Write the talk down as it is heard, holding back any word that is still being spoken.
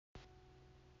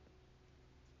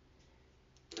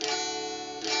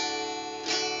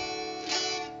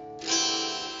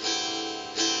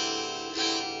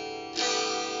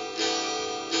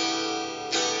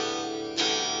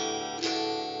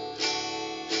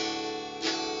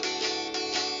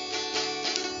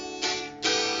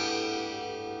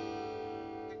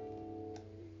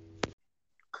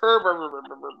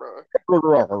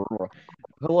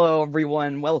Hello,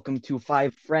 everyone. Welcome to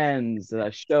Five Friends, a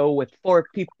show with four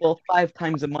people 5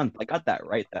 times a month. I got that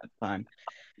right that time.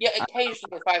 Yeah,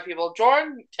 occasionally 5 people.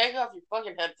 Jordan, take off your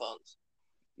fucking headphones.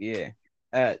 Yeah.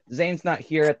 Zane's not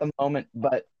here at the moment,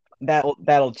 but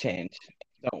that'll change.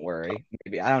 Don't worry.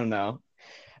 Maybe I don't know.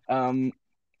 Um,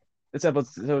 this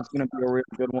episode's gonna be a real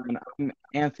good one. I'm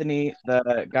Anthony,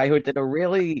 the guy who did a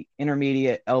really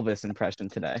intermediate Elvis impression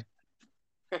today.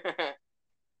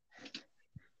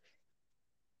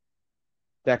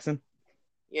 Jackson.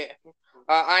 Yeah.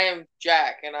 I am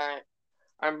Jack, and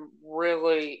I'm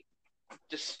really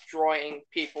destroying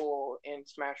people in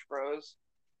Smash Bros.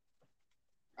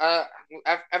 Uh,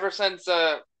 ever since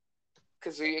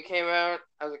Kazuya came out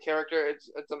as a character, it's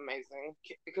amazing.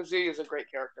 Kazuya is a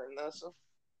great character in this.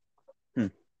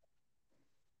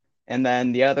 And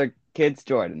then the other kid's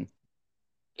Jordan.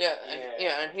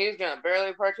 And he's gonna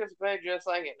barely participate, just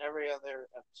like in every other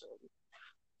episode.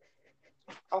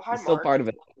 Oh, hi, He's still Mark. part of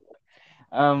it.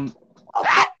 Um,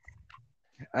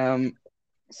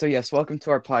 So yes, welcome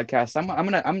to our podcast. I'm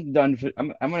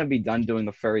gonna be done doing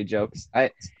the furry jokes.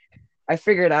 I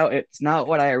figured out it's not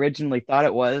what I originally thought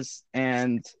it was,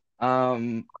 and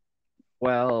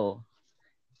well,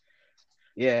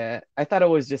 yeah, I thought it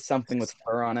was just something with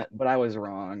fur on it, but I was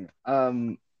wrong.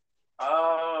 Oh.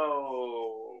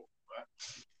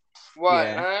 What,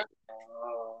 Yeah. huh?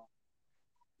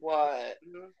 What?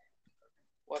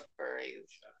 What furries?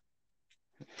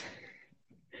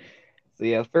 So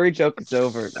yeah, furry joke is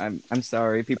over. I'm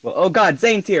sorry, people. Oh God,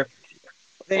 Zane's here.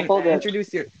 Zane, Hold it.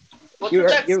 introduce your. What's You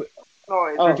with are that you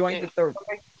noise? you joined with the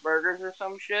Burgers or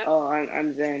some shit? Oh,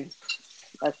 I'm Zane.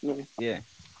 That's me. yeah.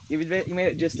 You made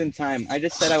it just in time. I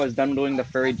just said I was done doing the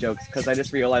furry jokes because I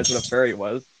just realized what a furry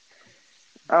was.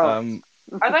 Oh,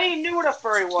 I thought you knew what a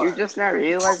furry was. you're just not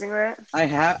realizing that? I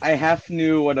half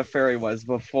knew what a fairy was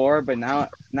before, but now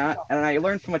not, and I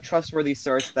learned from a trustworthy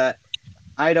source that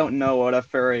I don't know what a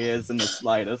fairy is in the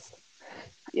slightest.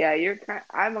 Yeah, you're kind.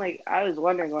 I'm like, I was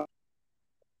wondering,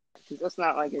 because that's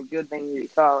not like a good thing to be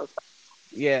called.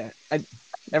 Yeah,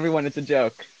 everyone, it's a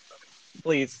joke.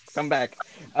 Please come back.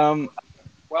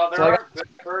 Well, there So I got, are good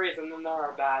furries and then there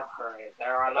are bad furries.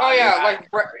 There are a lot Oh yeah, of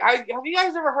like have you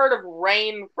guys ever heard of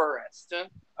rainforest?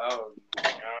 Oh,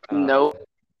 No.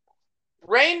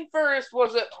 Rainforest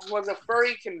was a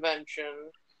furry convention.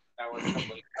 that was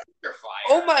completely fire.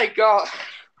 Oh my god,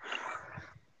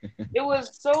 it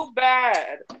was so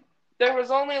bad. There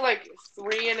was only like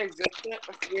three in existence,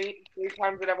 three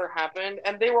times it ever happened,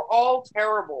 and they were all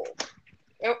terrible.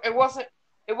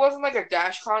 It wasn't like a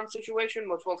DashCon situation,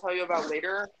 which we'll tell you about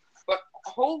later. But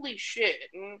holy shit,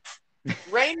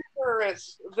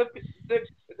 Rainforest,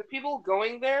 the people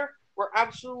going there were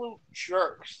absolute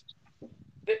jerks.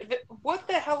 What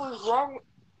the hell is wrong?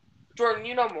 Jordan,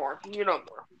 you know more. You know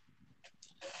more.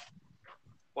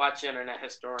 Watch Internet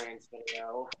Historian's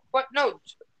video. But no,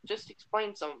 just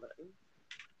explain some of it.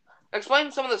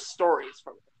 Explain some of the stories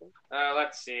from it.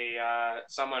 Let's see.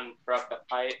 Someone broke the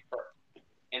pipe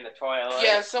in the toilet.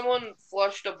 Yeah, someone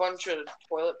flushed a bunch of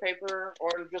toilet paper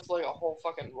or just like a whole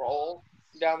fucking roll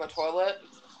down the toilet,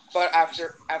 but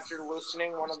after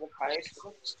loosening one of the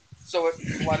pipes, so it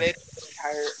flooded the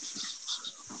entire.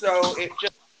 So it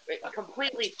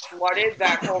completely flooded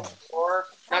that whole floor.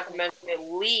 Not to mention it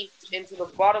leaked into the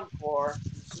bottom floor,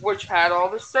 which had all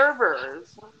the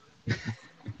servers.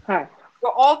 Huh.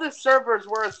 So all the servers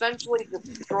were essentially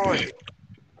destroyed.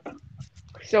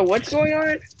 So what's going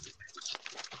on?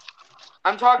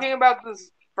 I'm talking about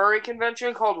this furry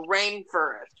convention called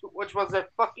Rainforest, which was a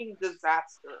fucking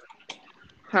disaster.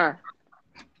 Huh.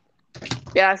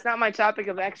 Yeah, it's not my topic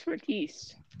of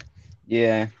expertise.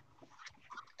 yeah.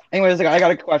 Anyways, I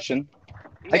got a question.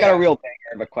 Yeah. I got a real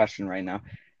banger of a question right now.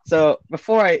 So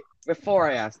before I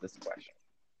ask this question,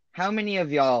 how many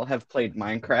of y'all have played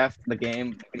Minecraft, the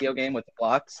video game with the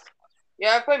blocks?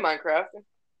 Yeah, I play Minecraft.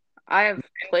 I have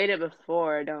played it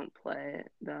before. I don't play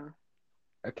it though.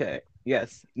 Okay.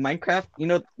 Yes, Minecraft. You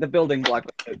know the building block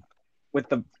with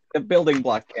the building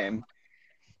block game.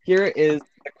 Here is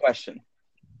the question.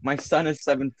 My son is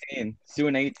 17,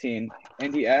 soon 18,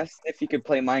 and he asked if he could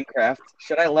play Minecraft.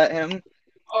 Should I let him?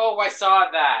 Oh, I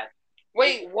saw that.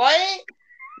 Wait, what?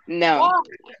 No.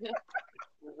 Why?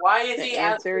 Why is The he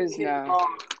answer asking is his no.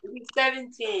 mom? He's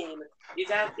 17.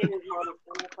 He's asking his mom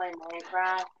to play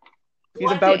Minecraft. He's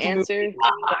What? about The to move.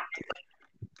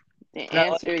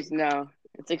 answer is no.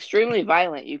 It's extremely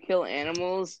violent. You kill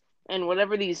animals, and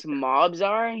whatever these mobs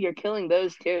are, you're killing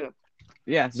those too.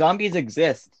 Yeah, zombies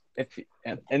exist.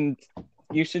 And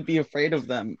you should be afraid of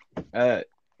them,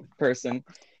 person.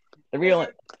 The real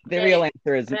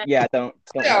answer is yeah. Don't.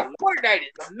 Yeah, Fortnite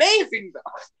is amazing though.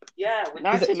 Yeah,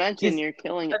 Not to mention you're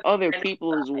killing other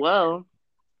people as well.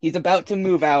 He's about to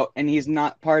move out, and he's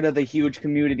not part of the huge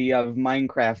community of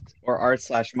Minecraft or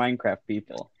r/Minecraft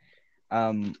people.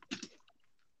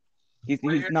 He's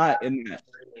not in that.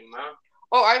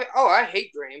 Oh, I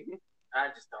hate Dream. I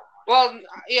just don't. Well,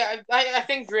 yeah, I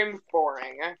think Dream's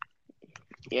boring.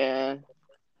 Yeah.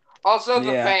 Also,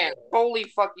 the Yeah. fans. Holy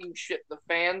fucking shit, the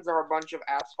fans are a bunch of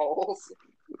assholes.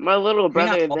 My little You're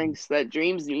not- brother thinks that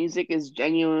Dream's music is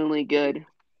genuinely good.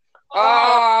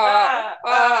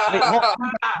 Wait,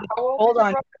 hold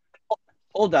on.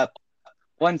 Hold up.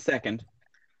 1 second.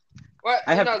 What?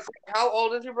 I have- No, how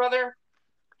old is your brother?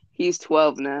 He's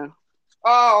 12 now.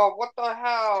 Oh, what the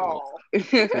hell?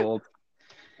 Old.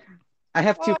 I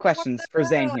have two questions for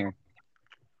Zane here.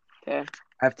 Okay.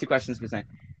 I have two questions for Zane.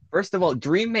 First of all,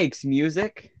 Dream makes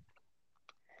music.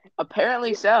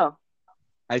 Apparently so.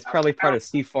 He's probably part of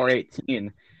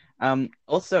C418.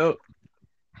 Also,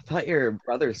 I thought your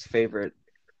brother's favorite,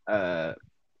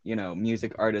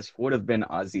 music artist would have been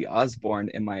Ozzy Osbourne.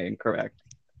 Am I incorrect?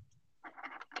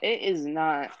 It is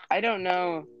not. I don't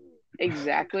know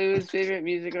exactly who his favorite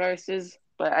music artist is,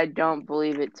 but I don't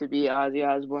believe it to be Ozzy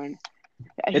Osbourne.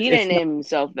 He It's didn't not- name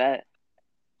himself that.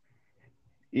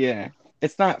 Yeah,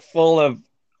 it's not full of.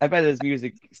 I bet his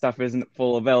music stuff isn't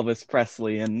full of Elvis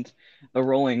Presley and the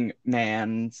Rolling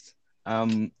Mans.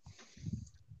 But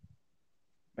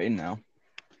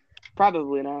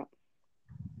Probably not.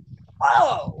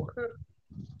 Oh!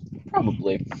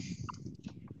 probably.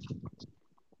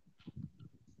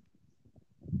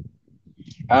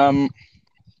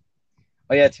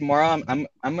 Oh yeah, tomorrow I'm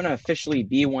gonna officially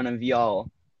be one of y'all.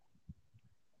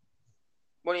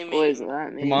 What do you mean? What does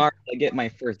that mean? Tomorrow I get my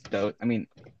first dose. I mean,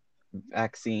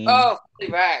 vaccine. Oh,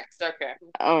 fully vaxxed. Okay.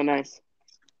 Oh, nice.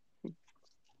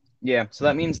 Yeah, so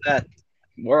that means that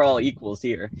we're all equals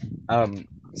here.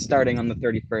 Starting on the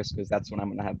 31st, because that's when I'm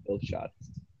gonna have both shots.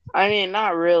 I mean,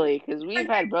 not really, because we've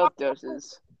had both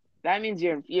doses. That means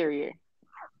you're inferior.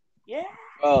 Yeah.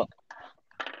 Well,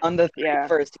 on the Yeah.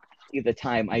 31st, the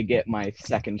time I get my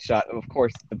second shot. Of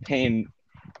course, the pain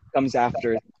comes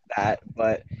after that,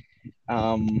 but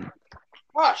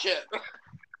Oh shit.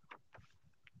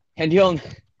 and here's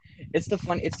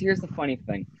the funny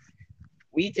thing.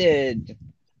 We did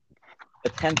the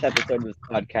 10th episode of this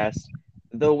podcast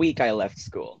the week I left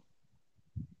school.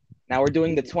 Now we're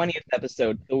doing the 20th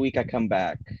episode the week I come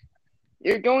back.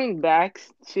 You're going back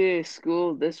to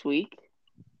school this week?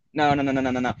 No.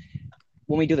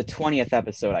 When we do the 20th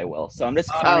episode, I will. So I'm just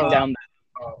counting down.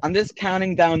 I'm just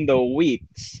counting down the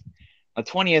weeks. The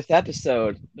 20th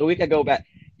episode, the week I go back,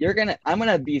 I'm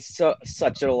gonna be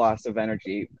such a loss of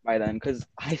energy by then because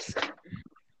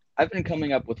I've been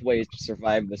coming up with ways to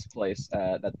survive this place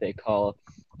that they call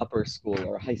upper school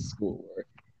or high school or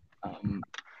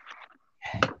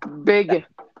Big.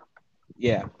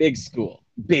 yeah, big school,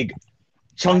 big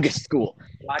Chungus school.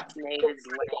 Watch Nate's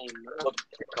lame.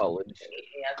 College.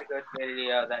 He has a good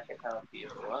video that can help you.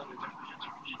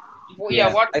 Well,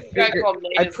 yeah, watch I this guy figured- called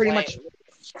Nate I is pretty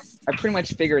lame.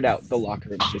 much figured out the locker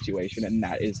room situation, and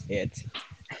that is it.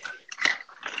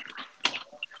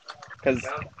 Because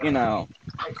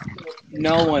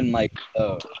no one likes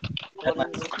the. Yeah,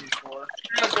 Jordan,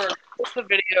 post the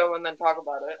video and then talk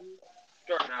about it.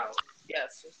 Jordan, No.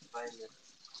 yes.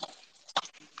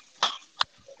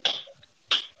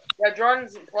 Yeah,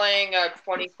 Jordan's playing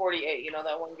 2048. You know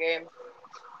that one game?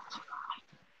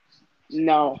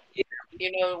 No.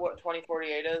 You know what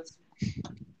 2048 is?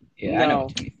 Yeah, I know No.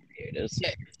 what 2048 is. Yeah,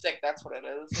 you're sick. That's what it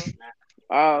is.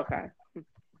 Oh, okay.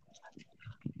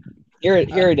 Here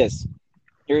it is.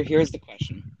 Here's the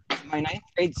question. My 9th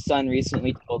grade son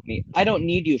recently told me, I don't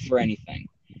need you for anything.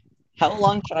 How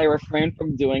long should I refrain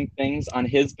from doing things on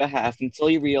his behalf until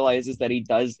he realizes that he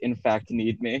does, in fact,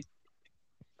 need me?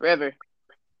 Forever.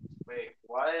 Wait,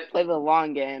 what? Play the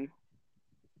long game.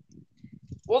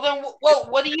 Well, then,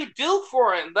 what do you do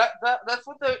for him? That's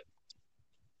what the.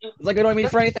 It's like, I don't need you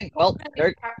for anything. Well,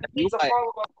 there, Needs a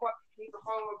follow-up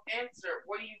answer.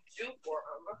 What do you do for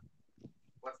him?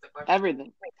 What's the question?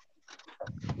 Everything.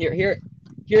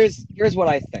 here's what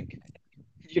I think.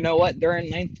 You know what? They're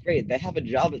in 9th grade. They have a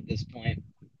job at this point.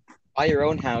 Buy your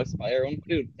own house, buy your own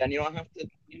food. Then you don't have to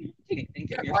take anything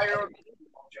from your Buy your own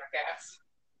jackass.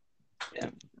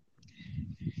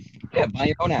 Yeah, buy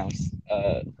your own house.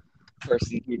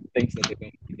 Person who thinks that they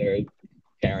don't need their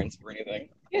parents for anything.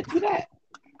 Yeah, do that.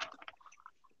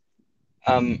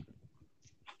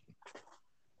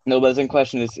 No, but the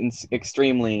question is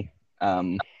extremely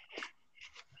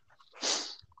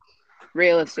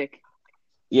Realistic.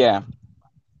 yeah.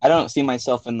 I don't see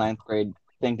myself in ninth grade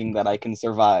thinking that I can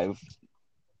survive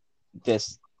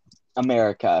this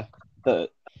America. In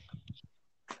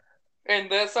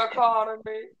this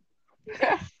economy.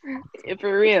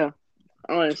 For real,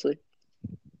 honestly.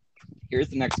 Here's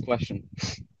the next question.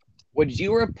 Would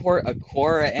you report a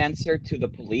Quora answer to the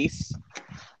police?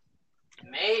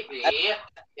 Maybe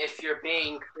if you're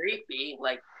being creepy,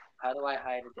 like, how do I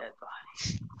hide a dead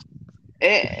body?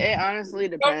 It honestly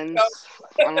depends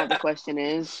on what the question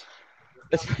is.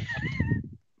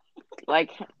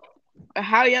 Like,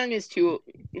 how young is too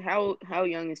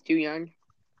young?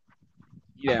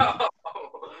 Yeah.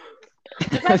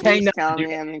 Please tell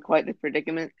me I'm in quite the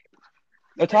predicament.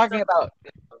 They're talking about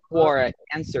Quora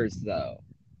answers, though.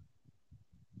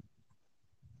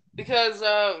 Because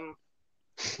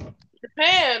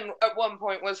Japan at one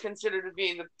point was considered to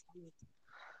be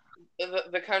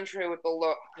the country with the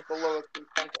lowest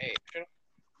consent age,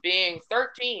 being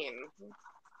 13.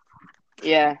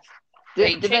 Yeah.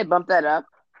 Did they bump that up?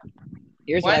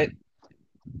 Here's what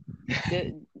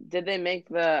Did they make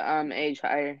the age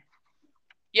higher?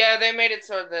 Yeah, they made it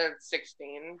so that it's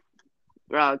 16.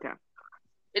 Oh, okay.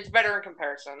 It's better in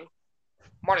comparison.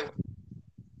 Marty.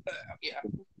 Yeah.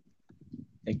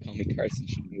 They call me Carson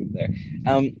should move there.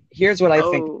 Here's what I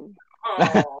think.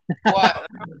 Oh, what?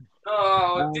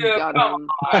 Oh, dude, Got come him.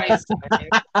 on. I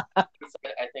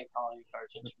think Colin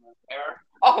Carson should move there.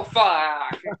 Oh,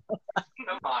 fuck.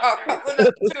 Come on. Oh,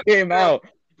 It just came out.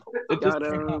 Got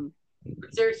him.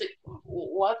 Seriously,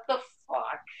 what the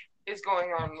fuck? is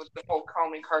going on with the whole Call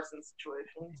Me Carson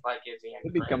situation? Like, is he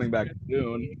He'll be coming back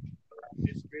soon.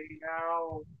 History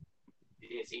now.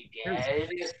 Is he dead?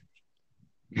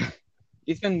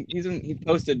 He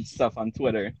posted stuff on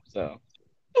Twitter, so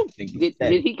I don't think he's dead.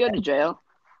 Did he go to jail?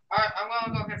 Alright, I'm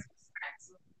gonna go get some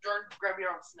snacks. Jordan, grab your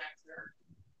own snacks there.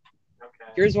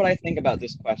 Okay. Here's what I think about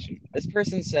this question. This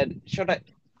person said,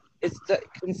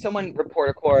 can someone report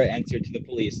a Quora answer to the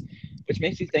police? Which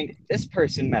makes you think this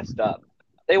person messed up.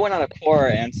 They went on a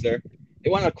Quora answer. They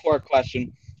went on a Quora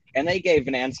question, and they gave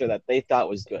an answer that they thought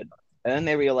was good. And then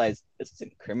they realized this is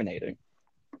incriminating.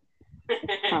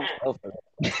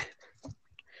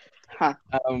 Huh.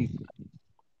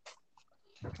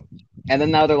 And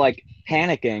then now they're like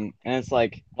panicking, and it's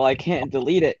like, well, I can't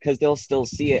delete it because they'll still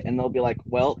see it, and they'll be like,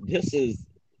 well,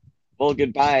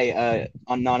 goodbye,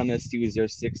 anonymous user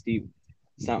 60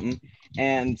 something,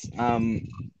 and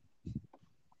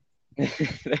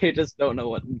they just don't know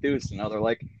what to do. So now they're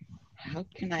like, how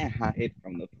can I hide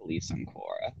from the police on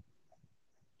Quora?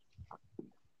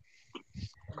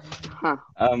 Huh.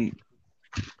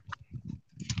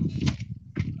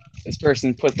 This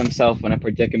person put themselves in a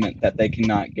predicament that they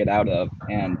cannot get out of,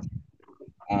 and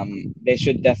they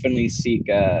should definitely seek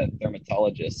a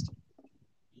dermatologist.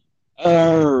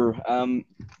 One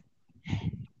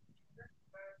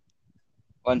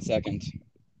second.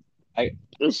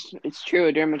 It's true.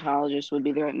 A dermatologist would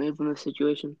be the right move in this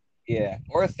situation. Yeah,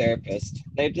 or a therapist.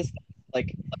 They just I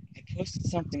posted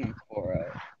something on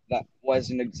Quora that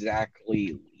wasn't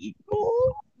exactly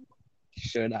legal.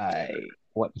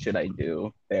 What should I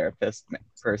do? Therapist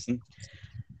person.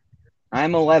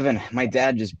 I'm 11. My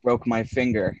dad just broke my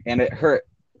finger and it hurt.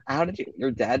 How did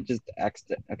your dad just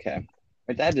accident? Okay.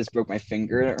 My dad just broke my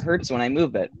finger and it hurts when I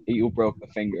move it. You broke the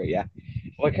finger, yeah.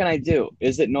 What can I do?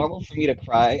 Is it normal for me to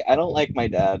cry? I don't like my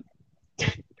dad.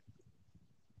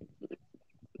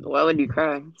 Why would you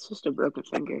cry? It's just a broken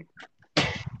finger.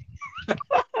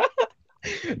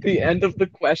 The end of the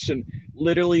question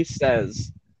literally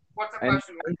says, What's the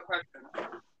question?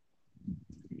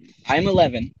 I'm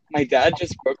 11. My dad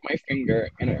just broke my finger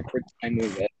and it hurts when I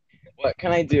move it. What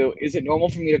can I do? Is it normal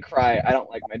for me to cry? I don't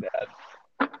like my dad.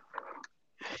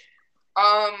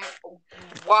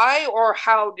 Why or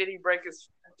how did you break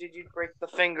the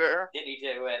finger? Did he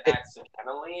do it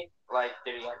accidentally? Like,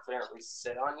 did he accidentally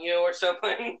sit on you or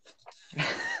something?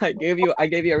 I gave you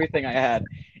everything I had.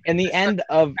 And the end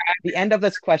of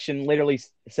this question literally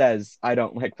says, I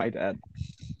don't like my dad.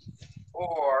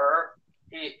 Or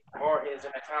he's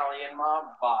an Italian mob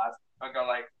boss. I go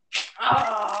like,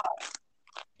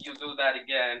 you do that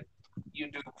again. You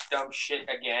do dumb shit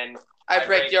again. I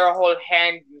break your whole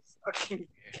hand, you fucking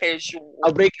case you.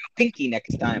 I'll break your pinky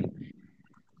next time.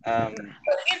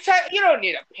 You don't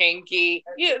need a pinky.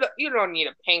 You don't need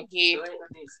a pinky.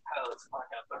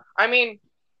 I mean,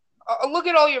 look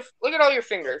at all your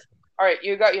fingers. All right,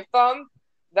 you got your thumb.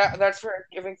 That's for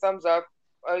giving thumbs up.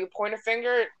 Your pointer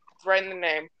finger, it's right in the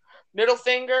name. Middle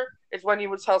finger is when you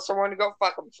would tell someone to go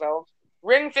fuck themselves.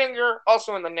 Ring finger,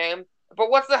 also in the name. But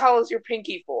what the hell is your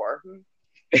pinky for?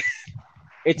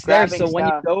 It's Grabbing there so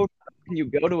stuff. when you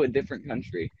go to a different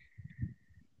country,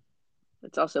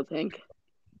 It's also pink.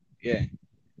 Yeah.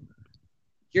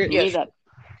 You Yeah, need sure. that.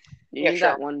 You Yeah, need sure.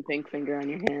 that one pink finger on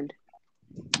your hand.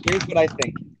 Here's what I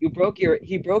think. He broke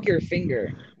your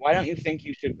finger. Why don't you think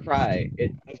you should cry?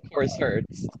 It of course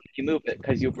hurts. You move it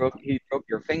because he broke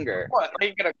your finger. What? Are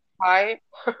you gonna cry?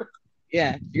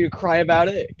 Yeah, you cry about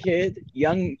it,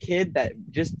 young kid that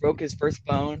just broke his first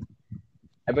bone.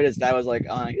 I bet his dad was like,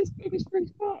 he just broke his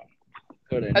first bone.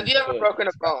 Have you ever broken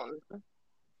a bone?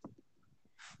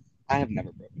 I have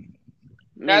never broken.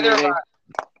 Me Neither have neither.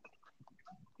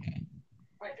 I.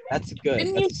 That's good.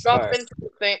 Didn't That's you a jump start. into a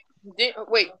thing?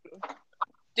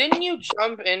 Didn't you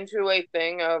jump into a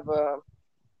thing of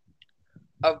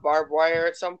barbed wire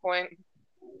at some point?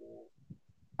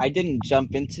 I didn't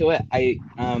jump into it. I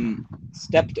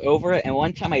stepped over it, and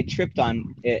one time I tripped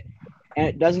on it, and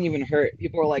it doesn't even hurt.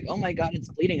 People were like, "Oh my god, it's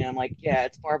bleeding," and I'm like, "Yeah,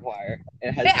 it's barbed wire.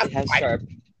 Yeah, It has sharp.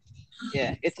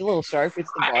 Yeah, it's a little sharp.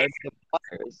 It's the barbed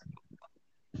wires.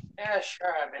 Yeah, sure.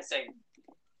 I've been saying.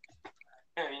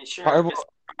 I mean, sure. Barb- It's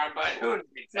hard, but who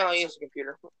needs no, I that? use a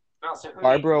computer. Also, who needs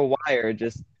Barbara Wire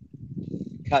just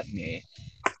cut me.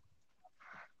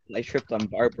 I tripped on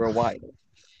Barbara Wire.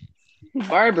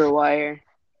 Barber wire.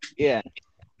 Yeah,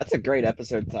 that's a great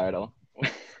episode title.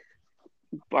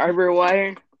 Barber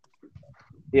wire.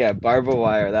 Yeah, Barbara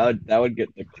Wire. That would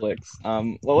get the clicks.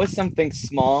 What was something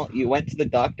small you went to the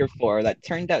doctor for that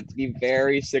turned out to be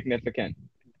very significant?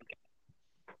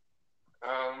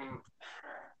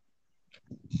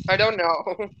 I don't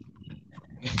know.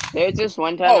 There's this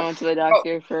one time I Oh, went to the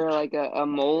doctor for like a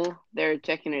mole. They were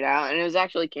checking it out, and it was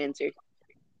actually cancer.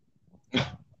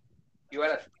 You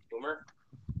had a tumor?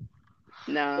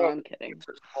 No, No. I'm kidding.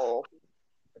 oh.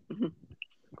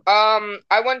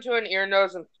 I went to an ear,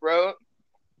 nose, and throat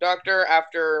doctor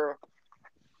after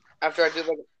I did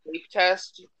like a sleep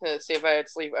test to see if I had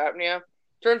sleep apnea.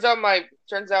 Turns out I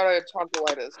had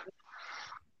tonsillitis,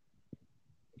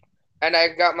 and I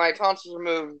got my tonsils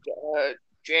removed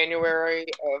January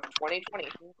of 2020.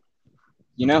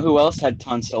 You know who else had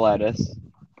tonsillitis?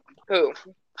 Who?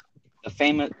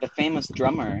 The famous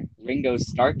drummer Ringo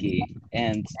Starkey,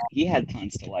 and he had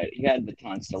tonsillitis. He had the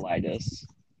tonsillitis.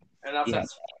 And also,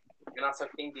 Yeah.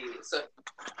 King D. So,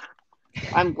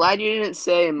 I'm glad you didn't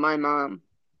say my mom.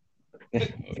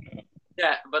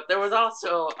 yeah, but there was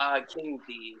also King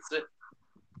D's.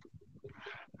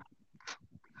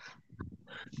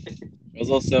 It was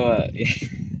also it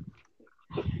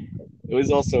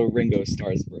was also Ringo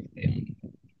Starr's birthday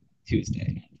on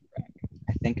Tuesday.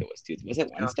 I think it was Tuesday. Was it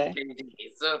Wednesday? King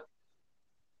D's. So,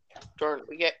 Jordan,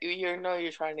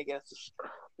 you're trying to get us.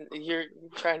 You're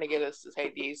trying to get us to say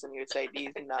D's, and you say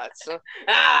D's nuts.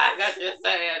 I got you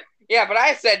saying. Yeah, but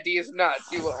I said D's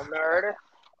nuts, you little nerd.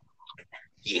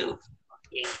 You fucking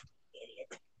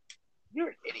idiot. You're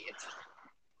an idiot.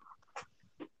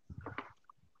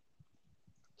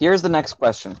 Here's the next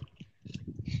question.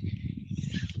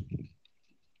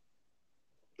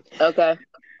 Okay.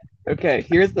 Okay,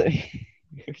 here's the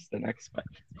next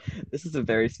question. This is a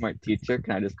very smart teacher.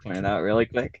 Can I just point it out really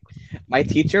quick? My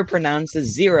teacher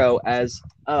pronounces zero as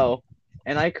O,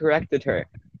 and I corrected her.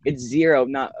 It's zero,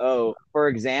 not O. For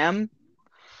exam,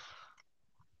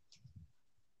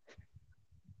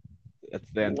 that's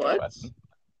the end of the What? question.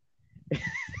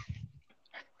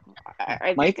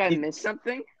 I My think I missed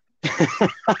something.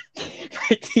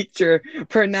 My teacher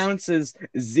pronounces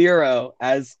zero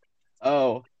as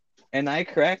O, and I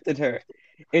corrected her.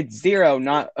 It's zero,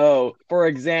 not O. For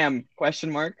exam,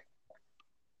 question mark.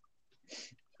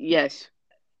 Yes.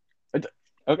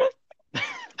 Okay.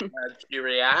 Did you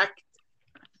react?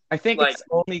 I think Like- it's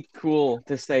only cool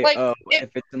to say Like, "oh" if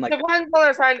it's in like Depends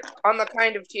on the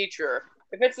kind of teacher.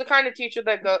 If it's the kind of teacher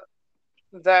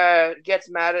that gets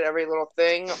mad at every little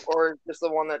thing, or just the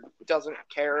one that doesn't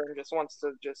care and just wants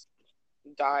to just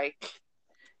die.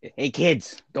 "Hey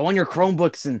kids, go on your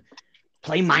Chromebooks and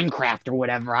play Minecraft or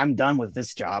whatever. I'm done with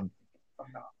this job."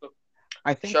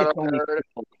 I think Shut it's up, only nerd.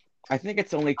 cool. I think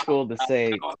it's only cool to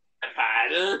say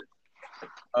iPad.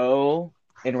 "oh"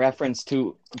 in reference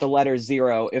to the letter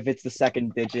zero if it's the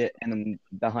second digit and in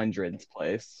the hundreds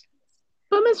place.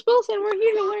 But Miss Wilson, we're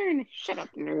here to learn. Shut up,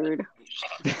 nerd.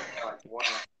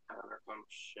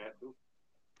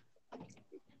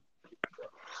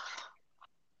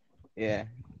 Yeah.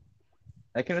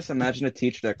 I can just imagine a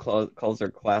teacher that calls their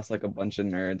class like a bunch of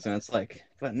nerds, and it's like,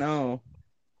 but no.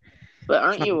 But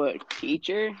aren't you a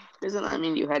teacher? Doesn't that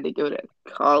mean you had to go to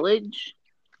college?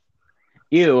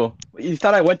 You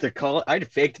thought I went to college? I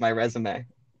faked my resume.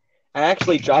 I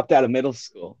actually dropped out of middle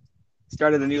school.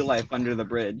 Started a new life under the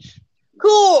bridge.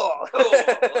 Cool.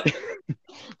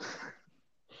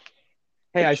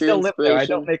 Hey, I True still live there. I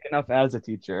don't inspiration. make enough as a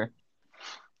teacher.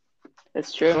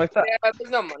 That's true. So Yeah,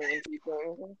 there's no money in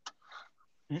people.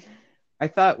 I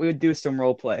thought we would do some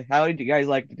role play. How would you guys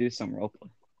like to do some role play?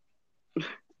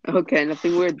 Okay,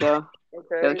 nothing weird though.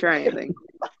 Okay. Don't try anything.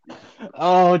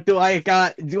 Oh, do I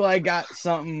got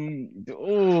something?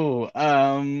 Ooh,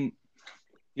 What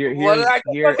did I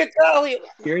fucking tell you?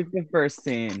 here's the first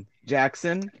scene.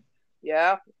 Jackson,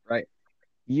 Yeah. right?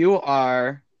 You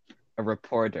are a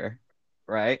reporter,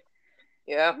 right?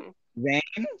 Yeah. Zane,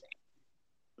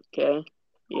 Okay.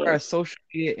 you are a Yes. social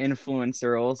media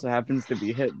influencer, who also happens to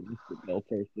be hit basketball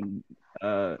person,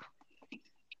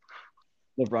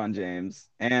 LeBron James,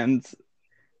 and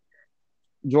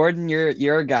Jordan,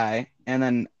 you're a guy, and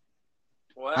then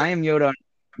What? I am Yoda.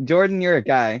 Jordan, you're a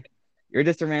guy. You're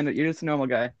just a normal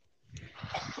guy.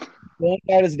 Going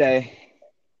about his day.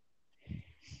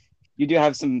 You do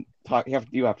have some talk.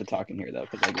 You have to talk in here though,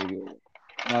 because I gave you.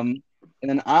 And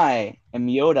then I am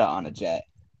Yoda on a jet.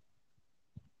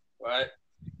 What?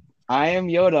 I am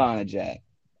Yoda on a jet.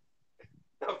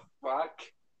 The fuck?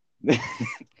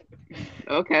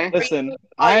 Okay. Listen,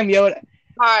 I am Yoda.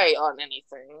 High on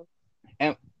anything.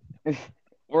 And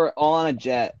we're all on a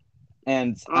jet,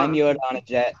 and I'm Yoda on a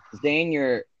jet. Zane,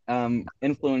 your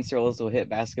influencer, also hit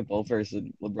basketball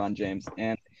person, LeBron James,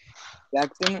 and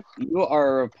Jackson, you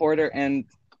are a reporter, and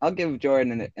I'll give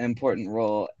Jordan an important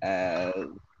role as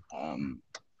A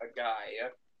guy.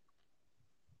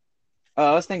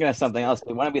 Oh, I was thinking of something else.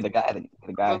 We want to be the guy.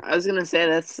 The guy. I was gonna say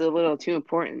that's a little too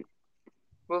important.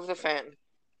 Move the fan.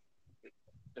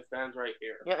 The fan's right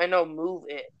here. Yeah, I know. Move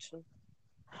it.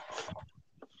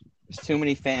 There's too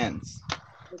many fans.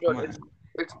 Come on.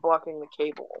 It's blocking the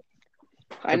cable.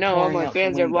 I know all my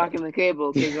fans are blocking the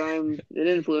cable because I'm an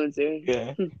influencer.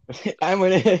 Yeah. I'm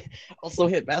gonna also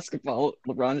hit basketball,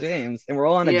 LeBron James, and we're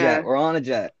all on a jet. We're all on a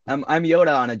jet. I'm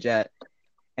Yoda on a jet,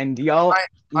 and y'all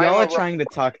are trying to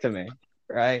talk to me,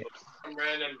 right?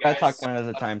 Random Gotta guys. talk one at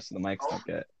a time so the mics don't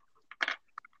get.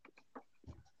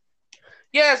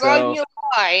 Yes, I'm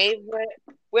live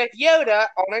with Yoda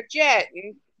on a jet.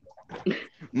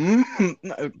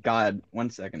 God, 1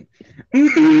 second.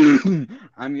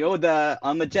 I'm Yoda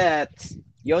on the jet.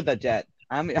 Yoda jet.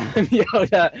 I'm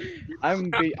Yoda.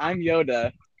 I'm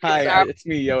Yoda. Hi, it's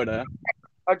me, Yoda.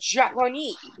 A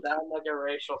Japanese. Sound like a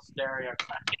racial stereotype.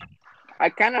 I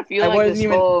kind of feel like this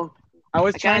whole. I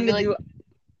was trying to do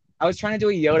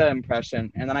a Yoda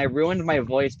impression, and then I ruined my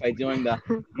voice by doing the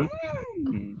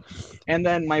and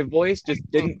then my voice just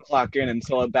didn't clock in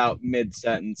until about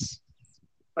mid-sentence.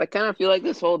 I kind of feel like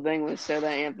this whole thing was so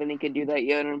that Anthony could do that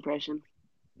Yoda impression.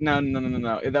 No.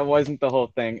 That wasn't the whole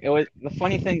thing. It was the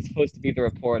funny thing's supposed to be the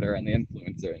reporter and the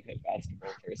influencer and hit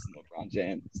basketball person, LeBron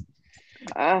James.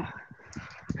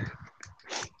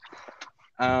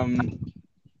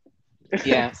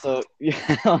 Yeah, so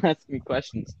I'll ask me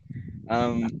questions.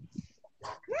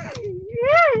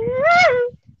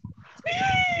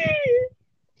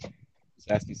 So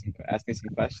ask me some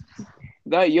questions.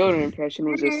 That Yoda impression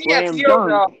was a Yes, slam Yoda.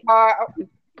 dunk.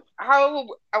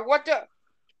 What the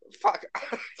fuck?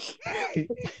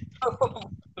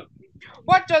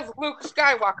 What does Luke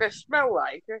Skywalker smell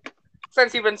like?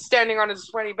 Since he's been standing on his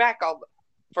sweaty back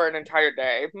for an entire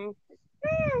day.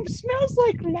 Smells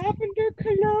like lavender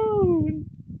cologne.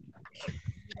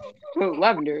 Oh,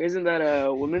 lavender, isn't that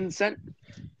a woman's scent?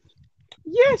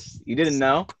 Yes. You didn't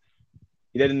know?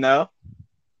 You didn't know?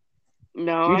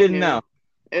 No, you didn't know.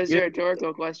 It was a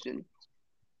rhetorical question.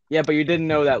 Yeah, but you didn't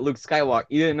know that Luke Skywalker.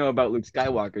 You didn't know about Luke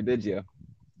Skywalker, did you?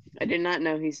 I did not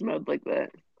know he smelled like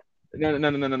that.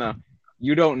 No.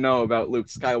 You don't know about Luke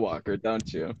Skywalker,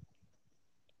 don't you?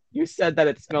 You said that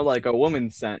it smelled like a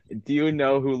woman's scent. Do you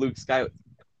know who Luke Skywalker?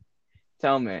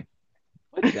 Tell me.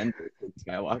 What gender is Luke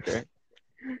Skywalker?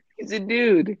 He's a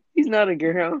dude. He's not a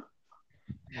girl.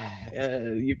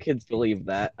 You kids believe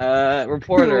that.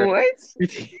 Reporter. What?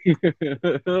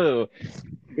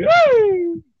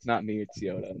 It's not me, it's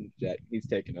Yoda on the jet. He's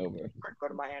taking over. Go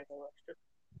to my ancestor.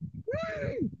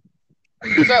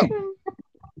 So,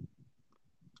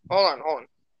 hold on.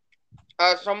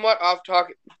 Somewhat off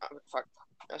topic.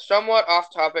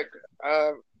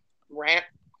 Rant.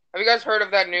 Have you guys heard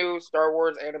of that new Star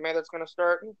Wars anime that's gonna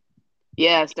start?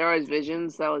 Yeah, Star Wars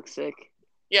Visions. That looks sick.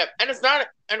 Yeah, and it's not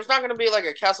gonna be like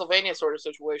a Castlevania sort of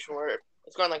situation where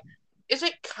it's going like, is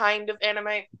it kind of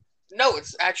anime? No,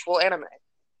 it's actual anime.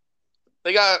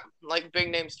 They got like big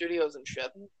name studios and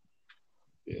shit.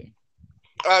 Yeah.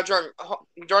 Jordan's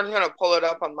gonna pull it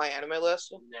up on my anime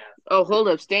list. Yeah. Oh, hold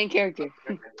up, stay in character.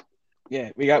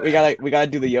 Yeah, we gotta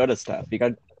do the Yoda stuff.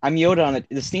 I'm Yoda on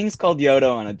the scene's called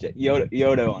Yoda on a jet.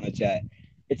 Yoda on a jet.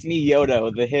 It's me,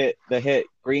 Yoda, the hit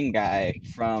green guy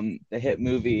from the hit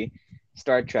movie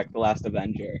Star Trek: The Last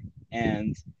Avenger.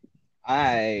 and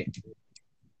I'm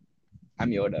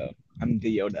Yoda. I'm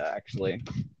the Yoda, actually.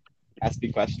 Ask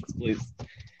me questions, please.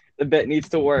 The bit needs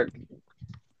to work.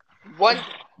 What?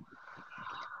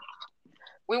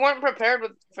 We weren't prepared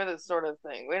for this sort of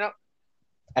thing. We don't.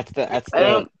 That's the I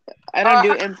don't do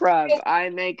how- improv. I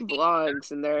make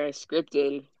vlogs and they're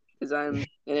scripted because I'm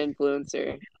an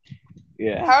influencer.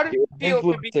 yeah. How did You're it feel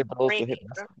an to be influencer, but also trained? hit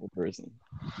basketball person.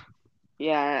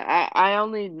 Yeah, I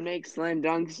only make slam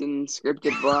dunks and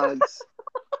scripted vlogs.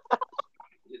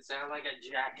 You sound like a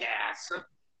jackass.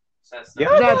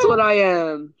 Yeah. That's what I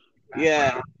am.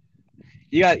 Yeah.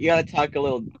 You gotta talk a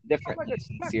little differently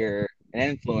since you're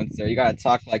an influencer. You gotta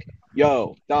talk like,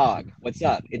 yo, dog, what's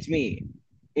up? It's me,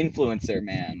 influencer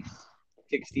man.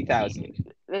 60,000.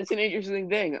 That's an interesting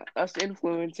thing. Us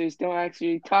influencers don't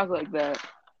actually talk like that.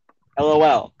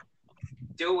 LOL.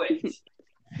 Do it.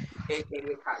 AKA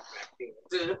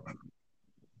contracting.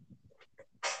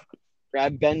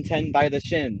 Grab Ben 10 by the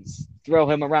shins. Throw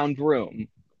him around room.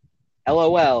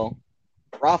 LOL.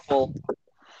 Raffle.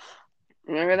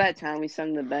 Remember that time we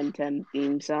sung the Ben 10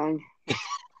 theme song? That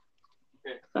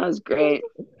was great.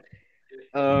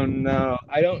 Oh no.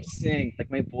 I don't sing.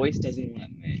 Like my voice doesn't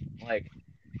let me. Like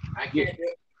I can't do.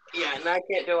 Yeah, and I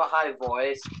can't do a high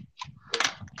voice.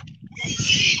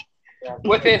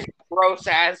 With his gross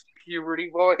ass puberty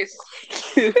voice.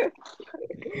 Do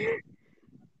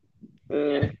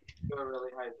a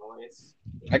really high voice.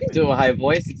 I can do a high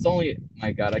voice. It's only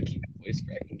my god, I keep voice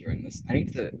cracking during this. I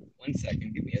need to 1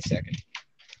 second, give me a second.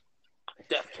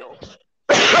 Death kill.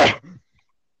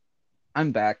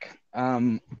 I'm back.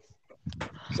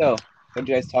 So what did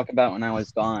you guys talk about when I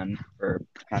was gone for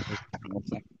half a second?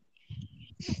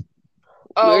 We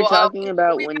were Oh, talking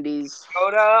about Wendy's.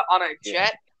 Yoda on a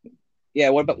jet. Yeah,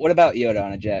 what about Yoda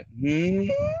on a jet?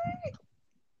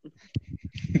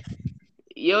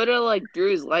 Yoda like threw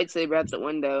his lightsaber out the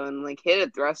window and like hit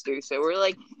a thruster, so we're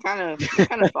like kind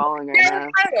of falling right now.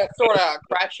 Kind of, sort of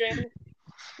crashing.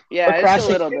 Yeah, We're it's a crashing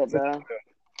little bit though.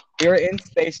 We were in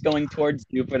space going towards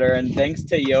Jupiter, and thanks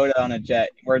to Yoda on a jet,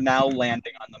 we're now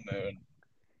landing on the moon.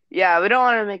 Yeah, we don't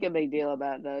want to make a big deal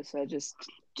about it though, so just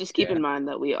keep in mind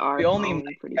that we are We only falling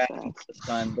might pretty crash fast. into the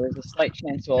sun. There's a slight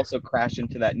chance we'll also crash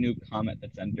into that new comet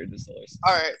that's entered the solar system.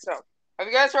 Alright, so have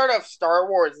you guys heard of Star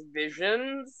Wars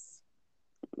Visions?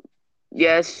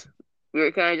 Yes, we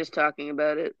were kind of just talking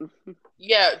about it.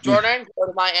 Yeah, Jordan, go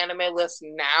to my anime list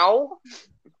now.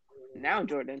 Now,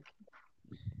 Jordan.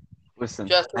 Listen,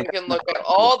 Just so we can look at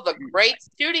all the great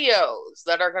studios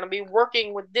that are going to be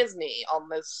working with Disney on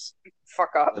this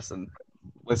fuck up. Listen.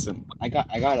 I got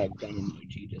a gun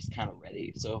emoji just kind of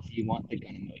ready. So if you want the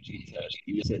gun emoji to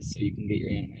use it so you can get your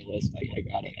anime list, I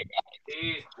got it.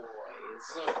 These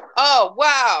boys. Oh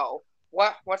wow!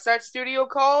 What's that studio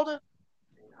called?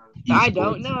 I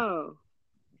don't know.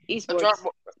 Esports.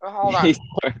 Jordan, hold on.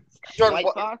 Esports. Jordan,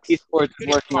 White Fox. Esports is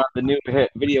working on the new hit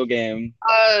video game.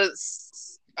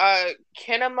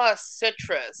 Kinema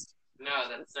Citrus. No,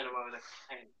 that's cinema with a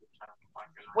pen.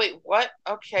 Wait, what?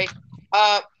 Okay.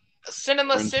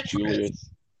 Cinema Prince Citrus. Julius.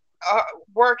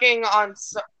 Working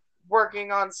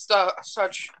on stuff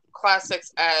such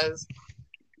classics as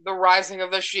The Rising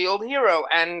of the Shield Hero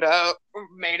and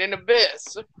Made in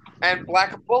Abyss and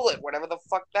Black Bullet, whatever the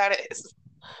fuck that is.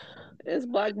 It's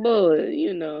Black Bullet,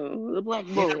 you know, the Black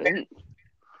Bullet.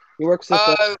 He works with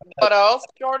What else,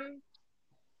 Jordan?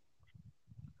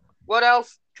 What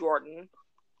else, Jordan?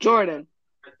 Jordan.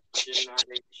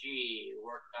 G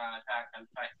worked on Attack on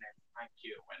Titan and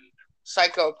IQ and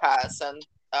Psychopaths and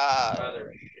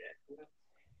other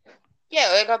shit. yeah,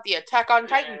 they got the Attack on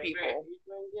Titan people.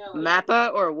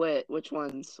 Mappa or Wit? Which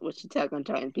ones? Which Attack on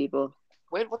Titan people?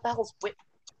 Wait, what the hell's Wit?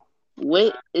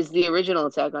 Wit is the original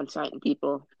Attack on Titan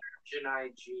people.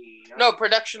 IG. No,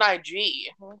 Production IG.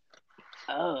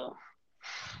 Oh.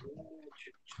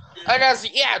 And as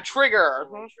Trigger.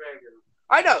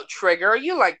 I know Trigger.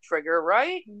 You like Trigger,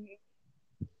 right?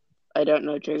 I don't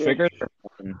know Trigger. Triggers.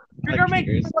 Trigger makes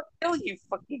me want to kill you,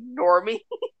 fucking normie.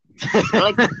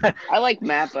 I like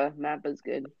Mappa. Mappa's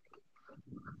good.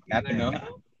 Mappa.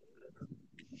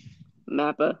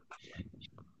 Mappa.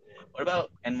 What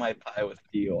about NY Pie with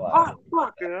DOI? Oh,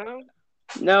 fuck, man.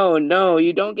 No,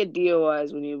 you don't get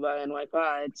DOIs when you buy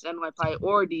NYPie. It's NYPie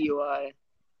or DUI.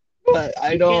 But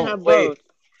I You don't can't have wait. both.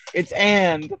 It's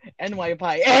and NY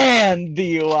Pie and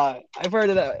DUI. I've heard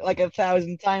of that like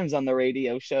 1,000 times on the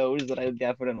radio shows that I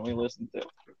definitely listen to.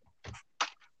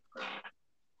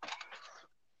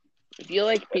 I feel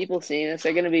like people seeing this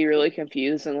are going to be really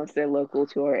confused unless they're local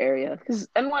to our area. Because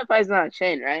NYPie is not a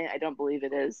chain, right? I don't believe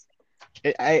it is.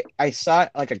 I saw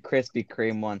it like a Krispy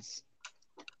Kreme once.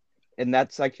 and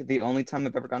that's like the only time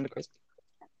I've ever gone to Krispy.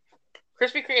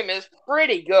 Krispy Kreme is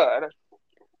pretty good.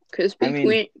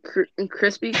 Krispy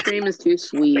Kreme is too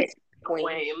sweet.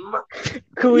 Queen.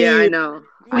 Queen, Yeah, I know.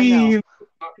 Queen,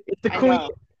 it's the I Queen. know.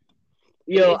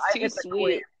 Yo, It's I too hit the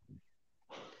sweet.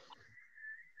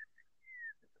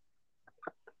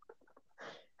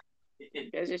 You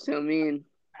guys are so mean.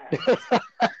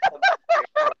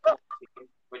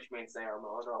 Which means they are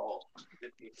mortal.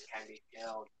 It can be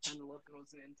killed.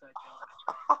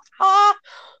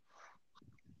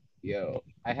 Yo,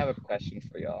 I have a question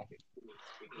for y'all.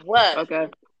 What? Okay.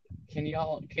 Can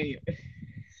y'all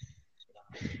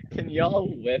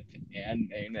whip and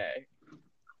nay nay?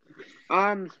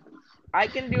 I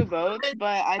can do both,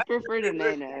 but I prefer to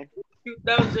nay.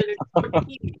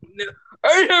 2014.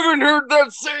 I haven't heard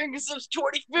that saying since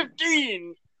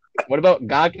 2015. What about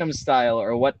Gangnam Style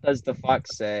or What Does the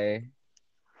Fox Say?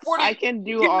 I can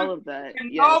do all of that.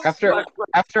 Yes.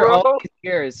 After all these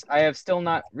years, I have still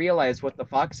not realized what the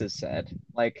foxes said.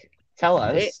 Like, tell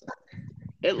us.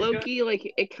 It low key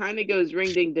like it kind of goes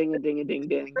ring ding ding a ding a ding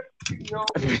ding.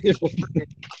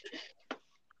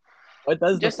 What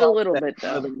does Just the a fox little say? bit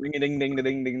though. Ring a ding ding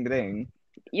ding ding ding.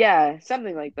 Yeah,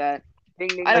 something like that. Ding,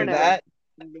 ding, I don't Like know. that.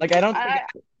 Like I don't think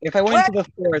if I went to the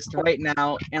forest right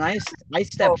now and I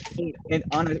stepped foot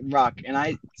on a rock and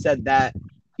I said that,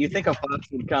 you think a fox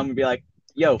would come and be like,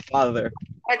 "Yo, father."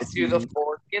 Let's do the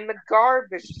fork in the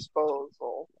garbage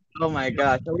disposal. Oh my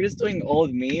gosh, are we just doing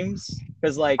old memes?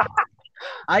 Because like,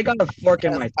 I got a fork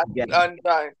in my spaghetti.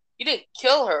 Undone. You didn't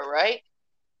kill her, right?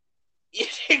 You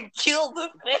didn't kill the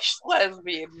fish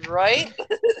lesbian, right?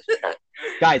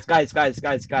 Guys.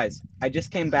 I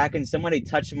just came back and somebody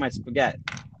touched my spaghetti.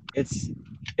 It's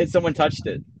someone touched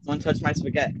it. Someone touched my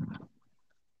spaghetti.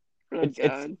 Oh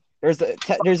God.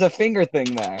 There's a finger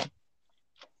thing there.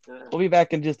 We'll be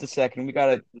back in just a second. We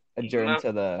gotta adjourn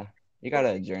to the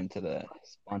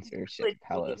sponsorship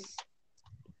palace.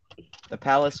 The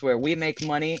palace where we make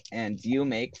money and you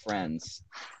make friends.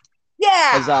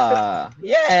 Yeah. Huzzah!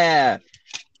 Yeah.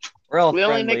 We're all We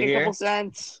only friendly make a here. couple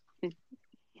cents.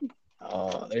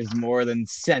 Oh, there's more than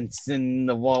cents in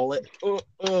the wallet.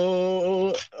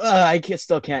 I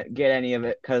still can't get any of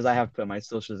it because I have to put my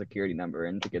social security number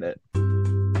in to get it.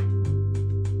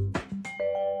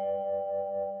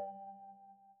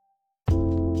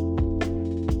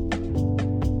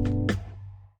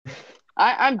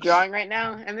 I'm drawing right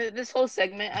now, and this whole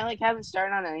segment I like haven't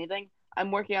started on anything.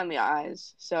 I'm working on the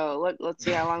eyes, so let's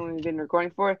see how long we've been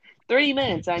recording for. 30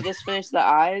 minutes. I just finished the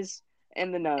eyes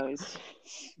and the nose.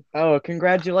 Oh,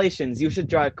 congratulations! You should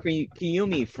draw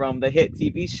Kiyumi from the hit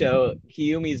TV show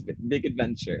Kiyumi's Big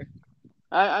Adventure.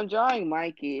 I'm drawing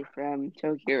Mikey from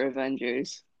Tokyo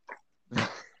Revengers.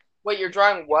 Wait, you're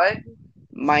drawing what?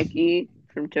 Mikey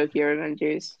from Tokyo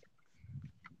Revengers.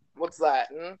 What's that?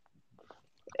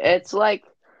 It's like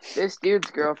this dude's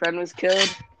girlfriend was killed,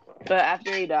 but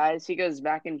after he dies, he goes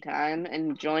back in time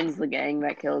and joins the gang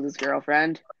that killed his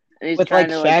girlfriend. And he's With trying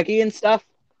like to Shaggy and stuff?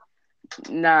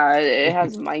 Nah, it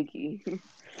has Mikey.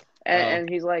 And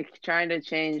Oh. he's like trying to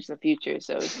change the future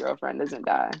so his girlfriend doesn't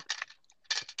die.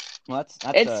 Well,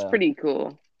 It's pretty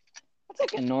cool.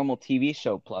 That's like a normal TV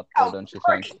show plot, though, don't you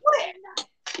think?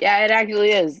 Yeah, it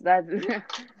actually is. That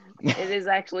it is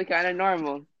actually kind of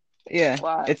normal. Yeah,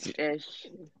 it's ish.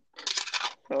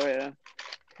 Oh yeah.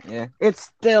 Yeah, it's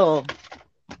still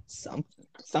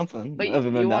something. But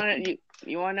Other than that,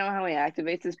 you want to know how he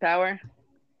activates his power?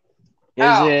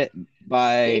 is it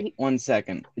by 1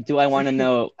 second? Do I want to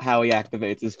know how he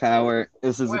activates his power?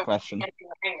 This is the question.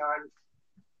 Hang on.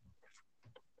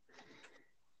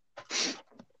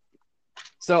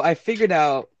 So I figured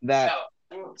out that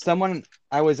someone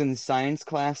I was in science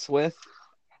class with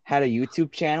had a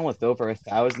YouTube channel with over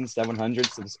 1,700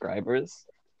 subscribers.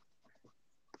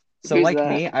 So Who's like that?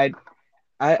 me, I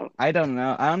don't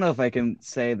know. I don't know if I can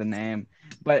say the name,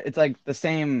 but it's like the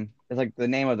same. It's like the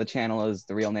name of the channel is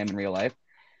the real name in real life,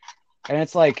 and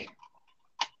it's like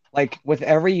with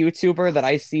every YouTuber that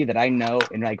I see that I know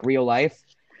in like real life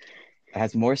that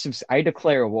has more I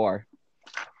declare war.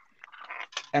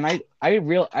 And I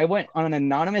went on an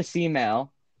anonymous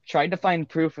email, tried to find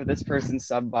proof of this person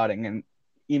subbotting, and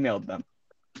emailed them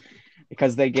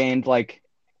because they gained like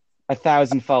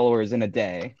 1,000 followers in a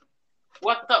day.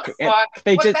 What the And fuck?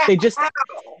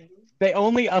 They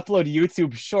only upload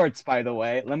YouTube Shorts, by the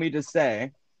way. Let me just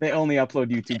say, they only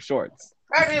upload YouTube Shorts.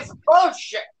 That is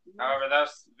bullshit. However,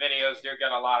 those videos do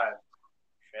get a lot of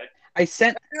shit. I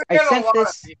sent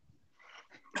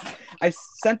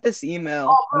this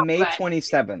email May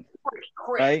 27th,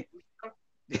 right?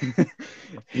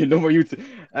 No more YouTube.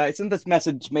 I sent this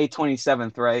message May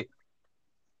 27th, right?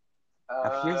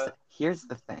 here's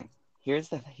the thing. Here's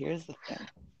the thing.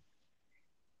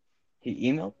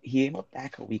 He emailed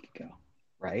back a week ago,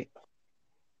 right?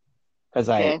 Because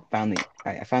Okay.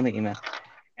 I found the email,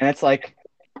 and it's like,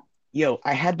 yo,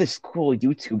 I had this cool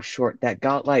YouTube short that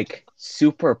got like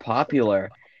super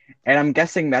popular, and I'm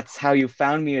guessing that's how you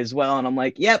found me as well. And I'm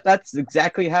like, yep, that's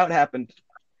exactly how it happened.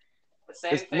 The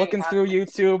same Just thing looking through happened.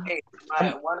 YouTube. Hey,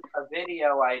 I'm, a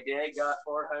video I did got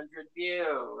 400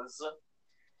 views.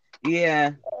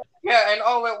 yeah, Yeah, and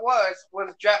all it was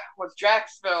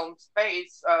Jack's film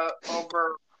Space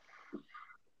over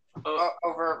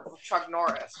Chuck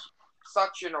Norris.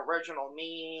 Such an original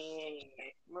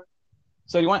meme.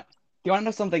 so do you want to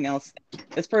know something else?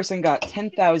 This person got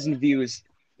 10,000 views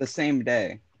the same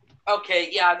day. Okay,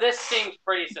 yeah, this seems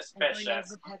pretty suspicious.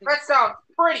 That sounds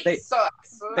pretty They- sus.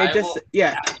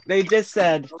 They just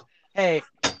said, hey,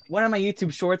 one of my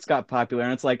YouTube shorts got popular,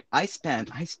 and it's like I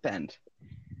spend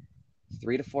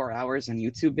 3 to 4 hours on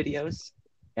YouTube videos,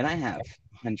 and I have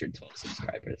 112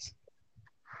 subscribers.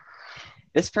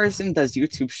 This person does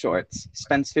YouTube shorts,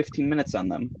 spends 15 minutes on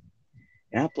them,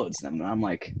 and uploads them. And I'm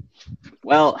like,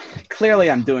 well, clearly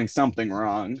I'm doing something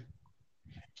wrong.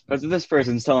 Because this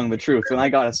person's telling the truth, and I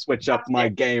gotta switch up my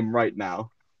game right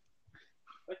now.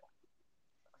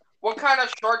 What kind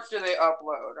of shorts do they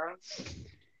upload? Huh?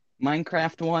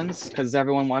 Minecraft ones, because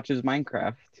everyone watches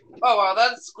Minecraft. Oh well,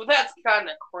 that's kind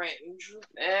of cringe.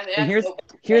 And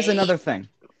here's another thing.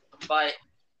 But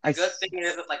I good thing it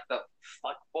isn't like the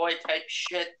fuckboy type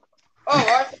shit. Oh,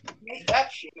 I hate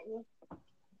that shit.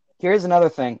 Here's another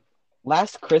thing.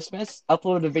 Last Christmas,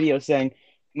 uploaded a video saying,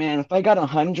 man, if I got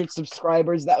 100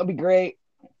 subscribers, that would be great.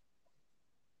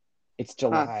 It's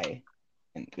July.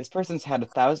 And this person's had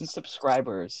 1,000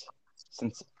 subscribers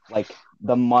since like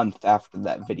the month after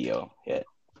that video hit.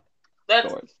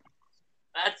 That's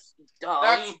dumb.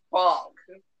 That's bug.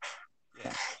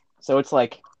 Yeah. So it's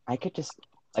like, I could just,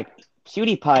 like,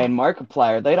 PewDiePie and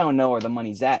Markiplier, they don't know where the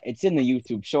money's at. It's in the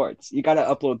YouTube shorts. You gotta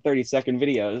upload 30-second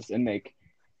videos and make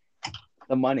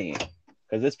the money.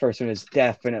 Because this person is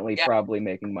definitely probably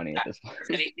making money at this point.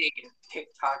 Anything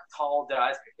TikTok told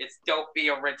us, it's don't be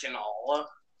original.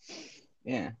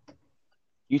 Yeah.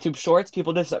 YouTube shorts,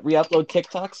 people just re-upload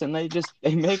TikToks and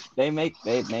they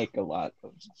make a lot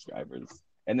of subscribers.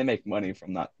 And they make money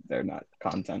from their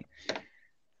content.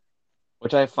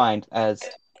 Which I find as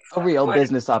a real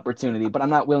business opportunity, but I'm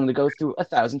not willing to go through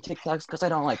 1,000 TikToks because I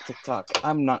don't like TikTok.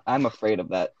 I'm afraid of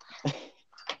that.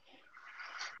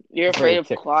 You're afraid of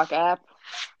Clock app?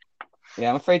 Yeah,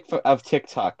 I'm afraid of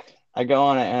TikTok. I go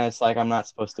on it and it's like I'm not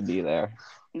supposed to be there.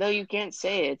 No, you can't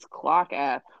say it. It's Clock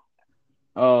app.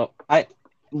 Oh,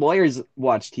 lawyers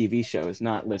watch TV shows,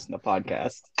 not listen to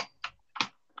podcasts.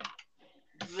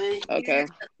 Okay.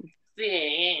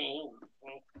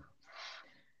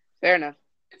 Fair enough.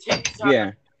 TikTok,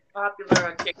 Yeah. popular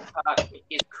on TikTok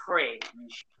is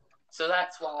cringe. So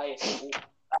that's why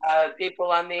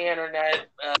people on the internet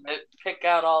pick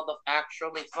out all the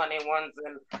actually funny ones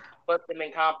and put them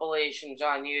in compilations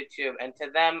on YouTube. And to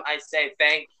them, I say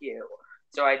thank you.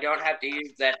 So I don't have to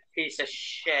use that piece of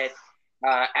shit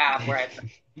app where I have to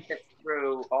sit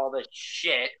through all the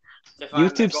shit to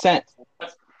find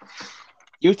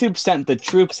YouTube sent the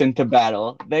troops into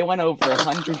battle. They went over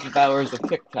hundreds of hours of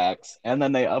TikToks, and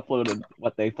then they uploaded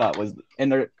what they thought was.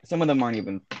 And some of them aren't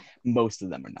even. Most of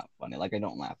them are not funny. Like I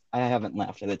don't laugh. I haven't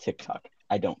laughed at a TikTok.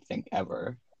 I don't think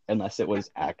ever, unless it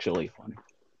was actually funny,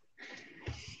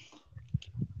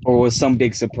 or was some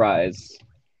big surprise.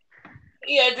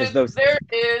 Yeah, there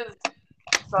is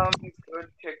some good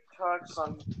TikToks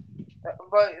on,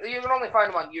 but you can only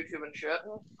find them on YouTube and shit.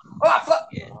 Oh, fuck!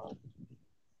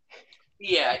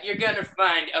 Yeah, you're gonna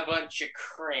find a bunch of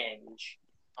cringe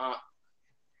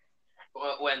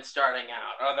when starting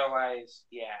out. Otherwise,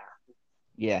 yeah.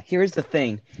 Yeah, here's the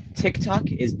thing.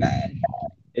 TikTok is bad.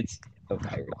 It's a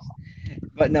virus.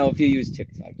 But no, if you use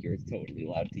TikTok, you're totally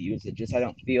allowed to use it. Just I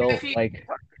don't feel like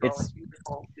it's.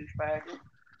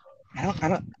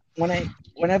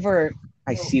 Whenever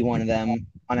I see one of them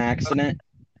on accident,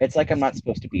 it's like I'm not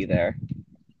supposed to be there.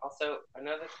 Also,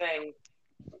 another thing,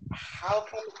 how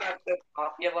come it got so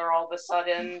popular all of a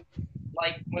sudden?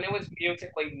 Like, when it was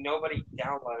Musically, nobody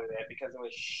downloaded it because it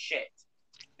was shit.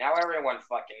 Now everyone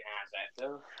fucking has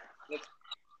it.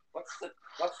 What's the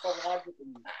logic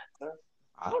in that?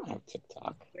 I don't have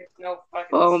TikTok. Makes no fucking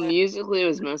Well, sense. Musically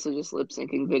was mostly just lip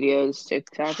syncing videos.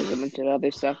 TikTok is a bunch of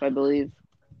other stuff, I believe.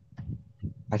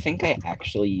 I think I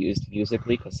actually used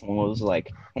Musically because someone was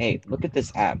like, hey, look at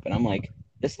this app. And I'm like,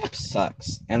 this app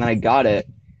sucks. And I got it,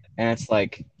 and it's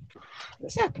like,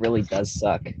 this app really does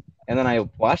suck. And then I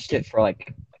watched it for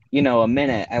like, a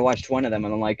minute. I watched one of them,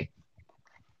 and I'm like,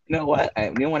 know what?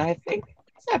 You know what I think?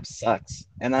 This app sucks,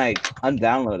 and I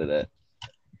undownloaded it.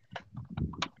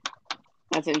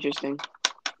 That's interesting.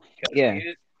 Yeah. You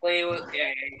just play with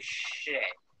shit.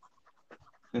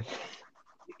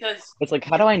 Because It's like,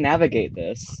 how do I navigate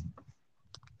this?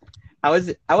 I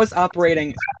was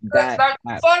operating that's that not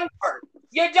the app. fun part.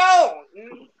 You don't.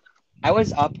 I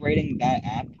was operating that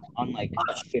app on like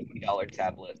a $50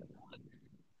 tablet, So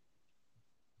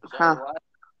Huh. what?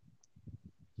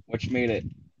 which made it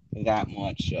that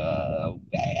much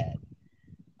bad.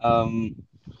 Um.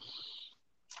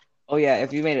 Oh yeah,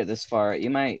 if you made it this far, you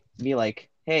might be like,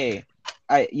 "Hey,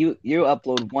 you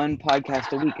upload one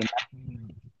podcast a week,"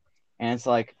 and it's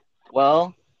like,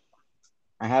 well,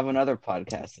 I have another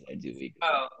podcast that I do weekly.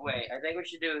 Oh wait, I think we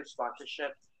should do a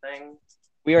sponsorship thing.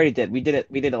 We already did. We did it.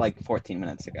 We did it like 14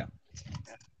 minutes ago.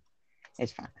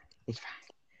 It's fine. It's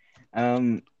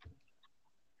fine.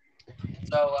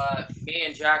 So me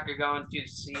and Jack are going to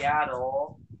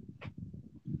Seattle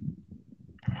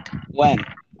When?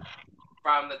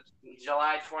 from the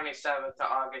July 27th to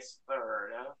August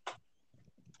 3rd.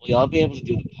 Will y'all be able to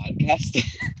do the podcast?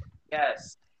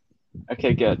 Yes.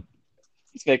 Okay, good.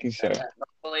 Just making sure.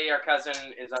 Hopefully your cousin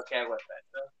is okay with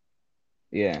it.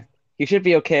 Yeah. He should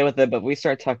be okay with it, but we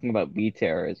start talking about bee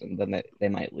terrorism, then they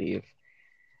might leave.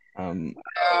 For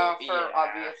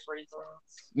obvious reasons.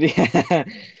 Yeah.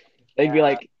 They'd be Yeah.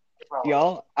 like,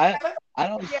 y'all, I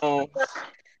don't know.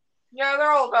 Yeah,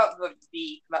 they're all about the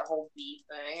bee, that whole bee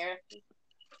thing.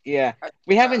 Yeah.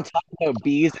 We haven't talked about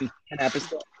bees in 10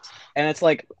 episodes, and it's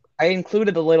like I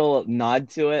included a little nod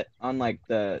to it on like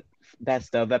the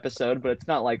best of episode, but it's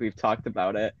not like we've talked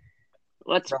about it.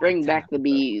 Let's bring back the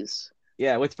bees.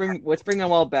 Yeah, let's bring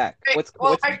them all back. Hey, Let's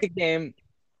well, make a game.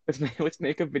 Let's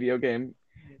make a video game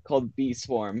called Bee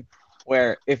Swarm,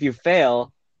 where if you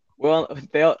fail,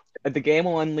 the game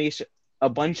will unleash a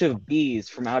bunch of bees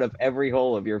from out of every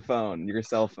hole of your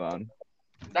cell phone.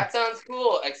 That sounds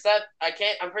cool, except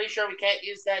I'm pretty sure we can't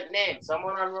use that name.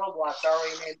 Someone on Roblox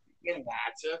already named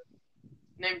that.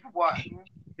 named what?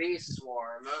 Bee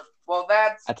Swarm. Well,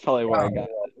 that's probably where I got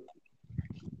it.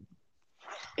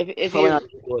 If Probably you not as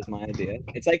cool as my idea.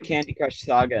 It's like Candy Crush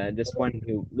Saga, and just when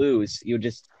you lose, you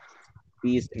just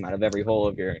bees come out of every hole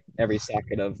of every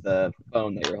socket of the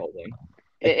phone that you're holding.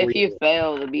 Like if you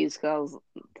fail, the bees cause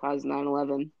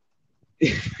 9/11.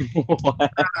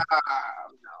 What?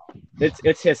 no.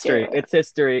 It's history. Yeah. It's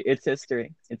history. It's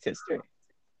history. It's history.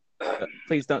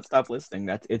 Please don't stop listening.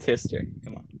 It's history.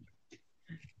 Come on.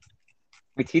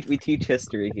 We teach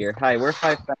history here. Hi, we're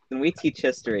 5 friends and we teach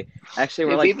history. Actually,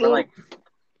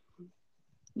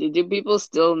 Do people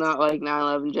still not like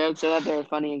 9/11 jokes? I thought they were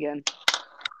funny again.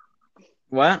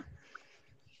 what?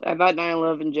 I thought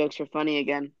 9/11 jokes were funny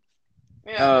again.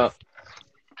 Yeah.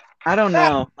 I don't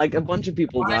know. Like a bunch of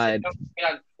people died. Don't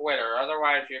get on Twitter,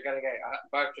 otherwise you're gonna get a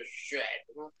bunch of shit.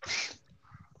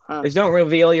 Huh. Just don't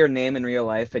reveal your name in real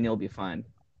life and you'll be fine.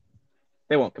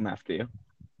 They won't come after you.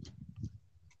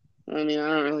 I mean, I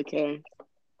don't really care.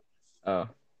 Oh.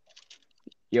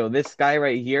 Yo, this guy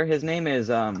right here, his name is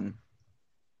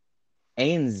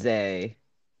Ainze.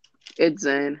 It's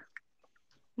Zane.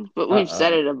 But we've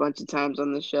said it a bunch of times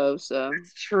on the show, so.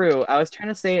 It's true. I was trying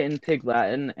to say it in Pig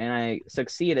Latin and I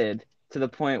succeeded to the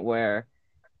point where,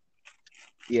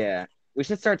 yeah, we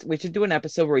should do an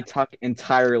episode where we talk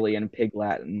entirely in Pig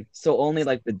Latin, so only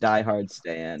like the diehards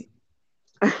stay in.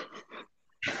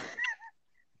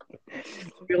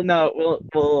 We'll know.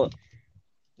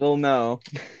 We'll know.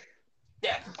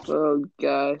 Yeah. Oh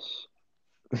gosh,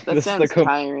 that This sounds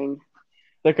tiring.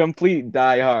 The complete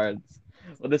diehards.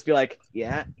 We'll just be like,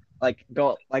 yeah, like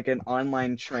go like an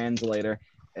online translator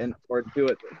or do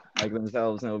it like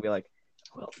themselves, and we'll be like,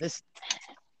 well,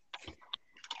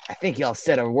 I think y'all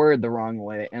said a word the wrong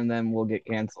way, and then we'll get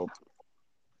canceled.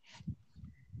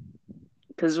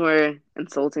 Because we're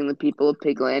insulting the people of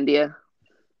Piglandia.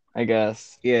 I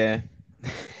guess, yeah.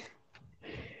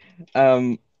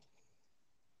 I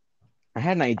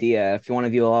had an idea. If one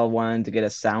of you all wanted to get a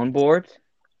soundboard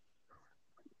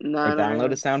or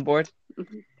download a soundboard,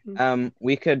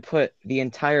 we could put the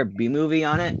entire B movie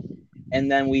on it,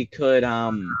 and then we could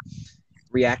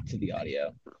react to the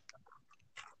audio.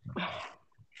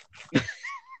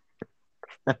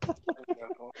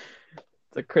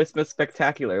 It's a Christmas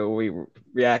spectacular where we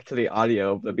react to the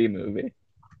audio of the B movie.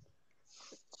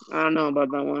 I don't know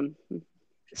about that one.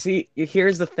 See,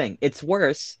 here's the thing. It's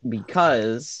worse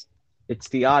because it's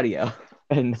the audio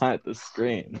and not the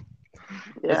screen.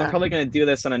 Because I'm probably going to do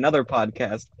this on another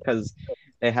podcast because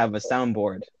they have a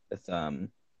soundboard. It's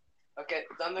Okay,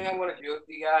 something I want to do with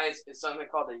you guys is something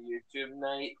called a YouTube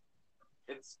night.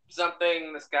 It's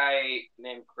something this guy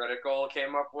named Critical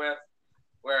came up with,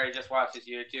 where he just watches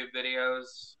YouTube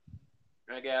videos,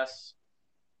 I guess.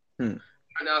 I don't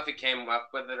know if he came up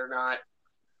with it or not,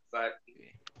 but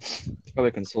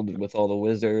Probably consulted with all the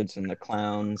wizards and the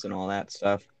clowns and all that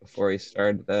stuff before he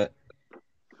started that.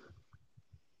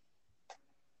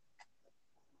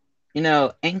 You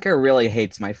know, Anchor really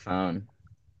hates my phone.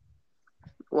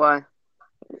 Why?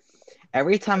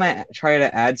 Every time I try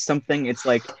to add something, it's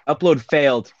like, upload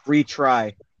failed,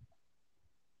 retry.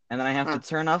 And then I have to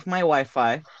turn off my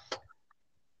Wi-Fi.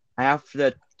 I have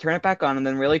to turn it back on and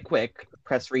then really quick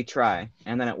press retry,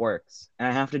 and then it works. And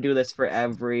I have to do this for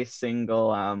every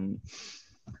single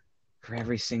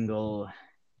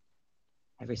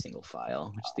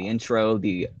file, which is the intro,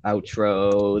 the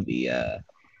outro,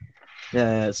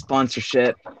 the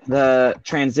sponsorship, the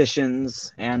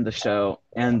transitions, and the show,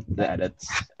 and the edits.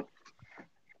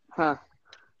 Huh.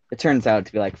 It turns out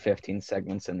to be like 15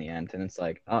 segments in the end, and it's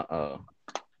like, uh-oh.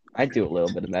 I do a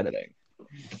little bit of editing.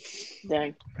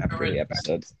 Dang. After the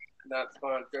episodes. not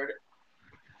sponsored.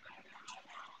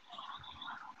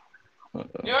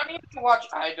 Uh-oh. Do I need to watch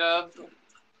iDub?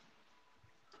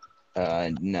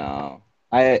 No.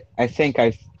 I think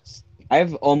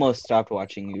I've almost stopped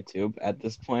watching YouTube at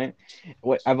this point.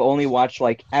 I've only watched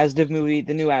like the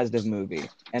new Asdiv movie,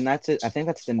 and that's it. I think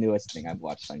that's the newest thing I've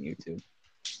watched on YouTube.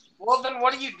 Well, then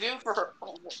what do you do for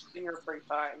in your free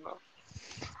time?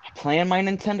 Playing my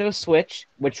Nintendo Switch,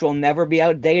 which will never be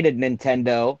outdated,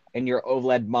 Nintendo, and your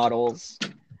OLED models.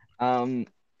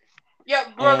 Yeah,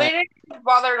 bro, they didn't even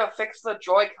bother to fix the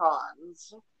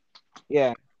Joy-Cons.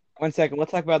 Yeah. 1 second. We'll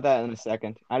talk about that in a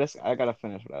second. I gotta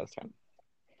finish what I was trying.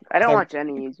 I don't watch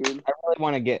any YouTube. I really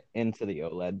want to get into the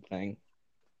OLED thing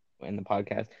in the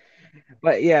podcast.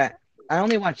 But yeah, I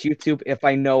only watch YouTube if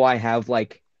I know I have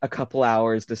like a couple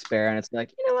hours to spare, and it's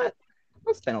like, you know what?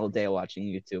 I'll spend all day watching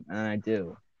YouTube, and I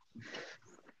do.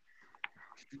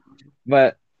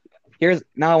 But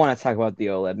now I want to talk about the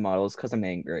OLED models because I'm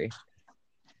angry.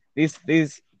 These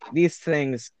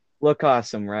things look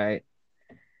awesome, right?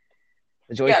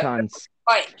 The Joy-Cons.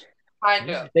 Yeah, kind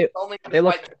of. They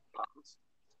look.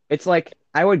 It's like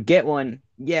I would get one,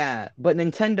 yeah, but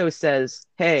Nintendo says,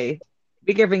 "Hey,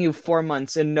 we're giving you 4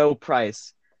 months and no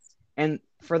price." And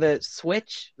for the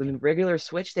Switch, the regular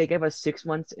Switch, they gave us 6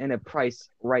 months and a price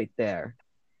right there.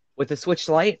 With the Switch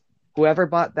Lite, whoever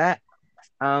bought that,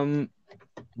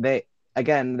 they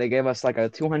gave us like a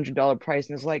 $200 price,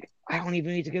 and it's like, I don't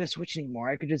even need to get a Switch anymore.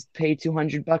 I could just pay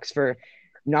 $200 for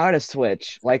not a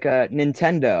Switch, like a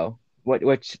Nintendo,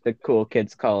 which the cool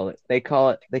kids call it. They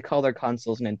call their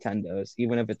consoles Nintendos,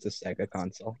 even if it's a Sega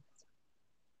console.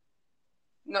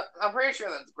 No, I'm pretty sure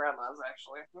that's Grandma's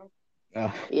actually.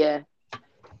 Yeah.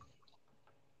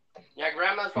 Yeah,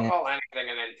 Grandma's will call anything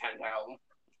a Nintendo.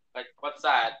 Like, what's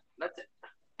that? That's it.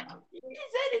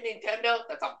 Is that a Nintendo?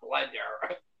 That's a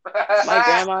blender.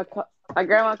 My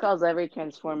grandma calls every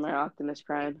Transformer Optimus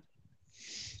Prime.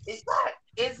 Is that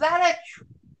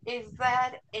a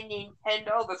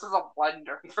Nintendo? This is a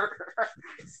blender.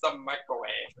 It's the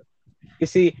microwave. You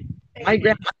see, my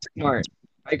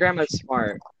grandma's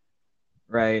smart,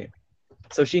 right?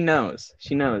 So she knows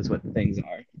what things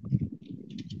are.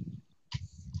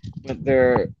 But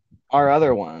there are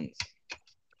other ones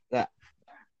that,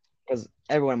 because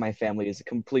everyone in my family is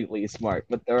completely smart,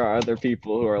 but there are other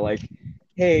people who are like,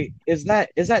 hey, is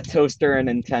that toaster a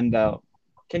Nintendo?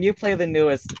 Can you play the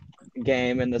newest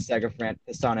game in the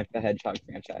the Sonic the Hedgehog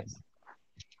franchise?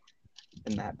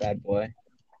 And that bad boy.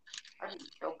 I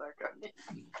just killed that guy.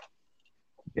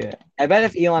 Yeah. I bet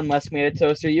if Elon Musk made a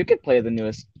toaster, you could play the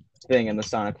newest thing in the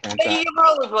Sonic franchise. Hey, you can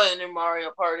probably play a new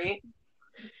Mario Party.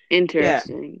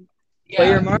 Interesting. Yeah. Play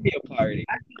your Mario Party.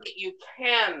 Actually, you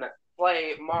can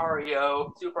play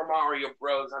Super Mario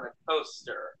Bros. On a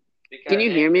toaster. Can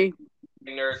you hear me?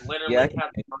 Nerd literally has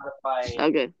a modified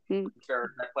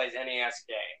toaster that plays NES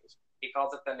games. He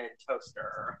calls it the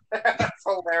Nintoaster. That's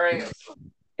hilarious.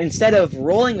 Instead of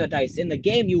rolling the dice in the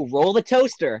game, you roll the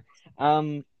toaster.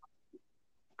 I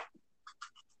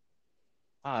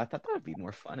thought that would be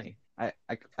more funny.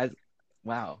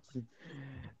 Wow.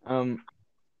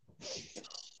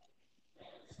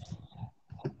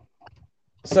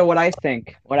 So what I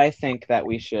think that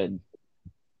we should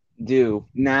do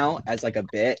now as like a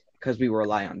bit, because we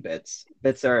rely on bits.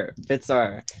 Bits are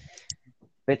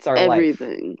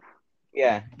everything. Life.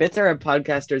 Yeah, bits are a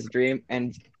podcaster's dream,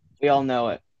 and we all know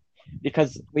it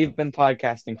because we've been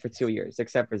podcasting for 2 years,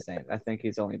 except for Zane. I think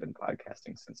he's only been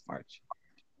podcasting since March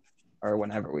or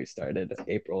whenever we started,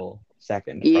 April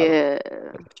 2nd. Yeah.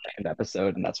 The second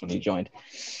episode, and that's when he joined.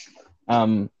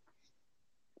 And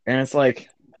it's like,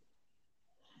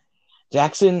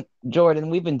 Jackson, Jordan,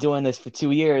 we've been doing this for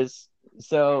 2 years,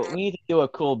 so we need to do a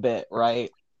cool bit,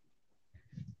 right?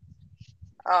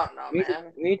 I don't know,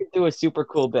 man. We need to do a super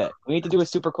cool bit. We need to do a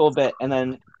super cool bit, and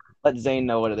then let Zane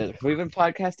know what it is. We've been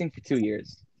podcasting for 2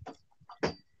 years.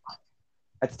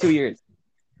 That's 2 years.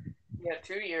 Yeah,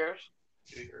 2 years.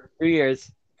 2 years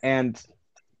and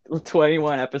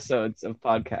 21 episodes of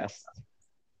podcasts.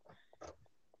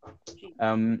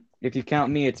 If you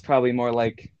count me, it's probably more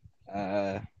like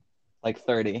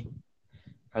 30,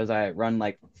 because I run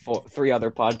like 3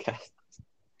 other podcasts.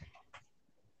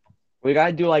 We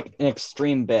gotta do like an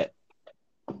extreme bit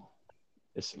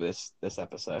this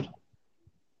episode.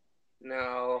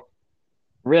 No.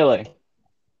 Really?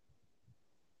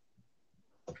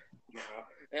 No.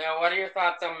 Yeah, what are your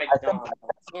thoughts on McDonald's?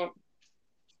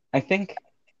 I think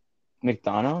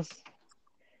McDonald's.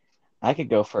 I could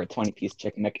go for a 20-piece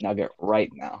chicken McNugget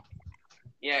right now.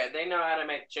 Yeah, they know how to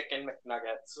make chicken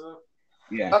McNuggets.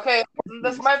 Yeah. Okay,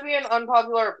 this might be an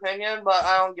unpopular opinion, but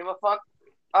I don't give a fuck.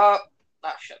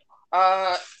 Shit.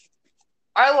 I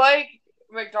like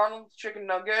McDonald's chicken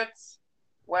nuggets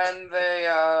when they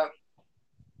are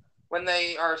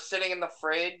sitting in the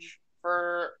fridge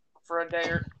for a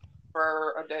day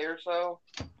or so.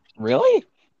 Really?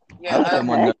 Yeah, I like them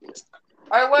when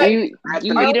I like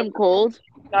You eat them cold?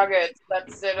 nuggets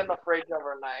that sit in the fridge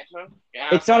overnight. Yeah,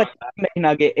 it's not a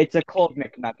McNugget, it's a cold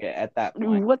McNugget at that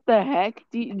point. What the heck?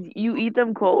 Do you eat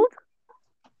them cold?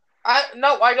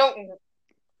 No, I don't.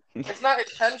 It's not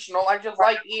intentional. I just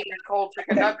like eating cold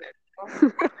chicken nuggets.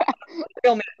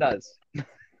 Real man does.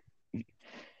 You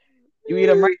eat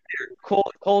them right there.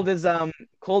 Cold as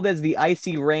the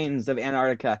icy rains of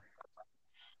Antarctica.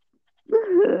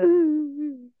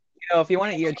 If you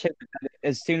want to eat a chicken nugget,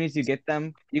 as soon as you get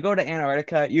them, you go to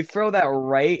Antarctica, you throw that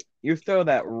right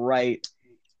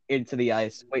into the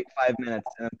ice, wait 5 minutes,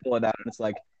 and then pull it out, and it's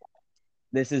like,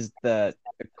 this is the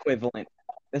equivalent.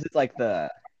 This is like the.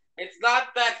 It's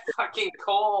not that fucking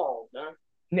cold.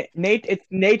 It's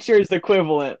nature's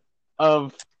equivalent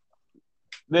of.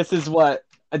 This is what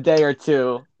a day or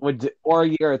two would do, or a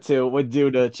year or two would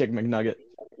do to a chicken McNugget.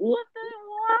 What the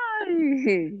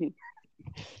why?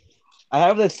 I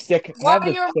have this sick. Why are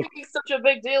you making such a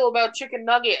big deal about chicken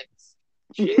nuggets?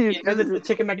 Because it's a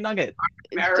chicken McNugget.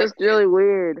 It's just really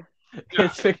weird.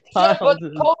 It's But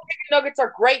McDonald's. cold chicken nuggets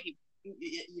are great,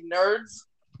 you nerds.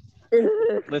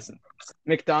 Listen,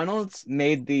 McDonald's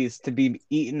made these to be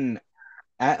eaten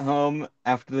at home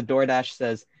after the DoorDash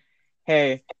says,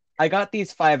 "Hey, I got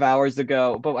these 5 hours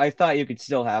ago, but I thought you could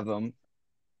still have them."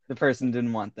 The person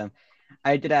didn't want them.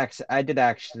 I did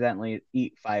accidentally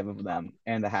eat 5.5 of They're them.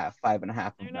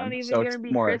 not even So gonna it's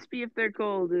be more. crispy if they're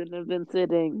cold and have been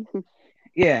sitting.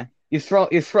 Yeah, you throw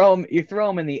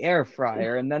them in the air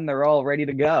fryer, and then they're all ready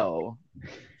to go.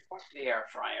 Fuck the air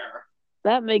fryer.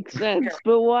 That makes sense,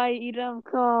 but why eat them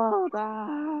cold?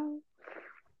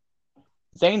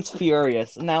 Zane's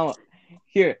furious. Now,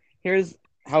 here's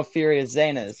how furious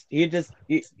Zane is. He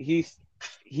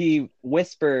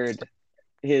whispered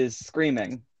his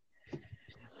screaming.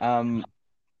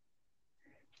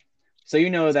 So you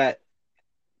know that,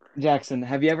 Jackson,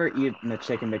 have you ever eaten a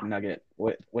chicken McNugget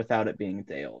without it being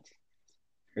day old?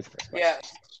 Here's the first question. Yeah.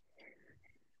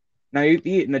 Now, you've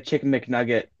eaten a chicken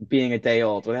McNugget being a day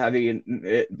old without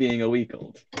it being a week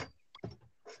old.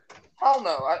 Hell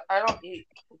no, I don't eat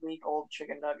week-old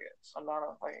chicken nuggets. I'm not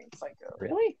a fucking psycho.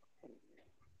 Really?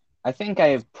 I think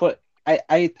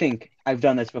I've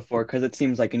done this before because it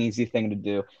seems like an easy thing to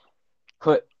do.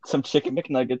 Put some chicken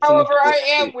McNuggets However, in the I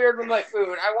am weird with my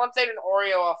food. I once ate an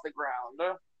Oreo off the ground.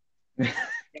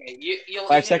 You'll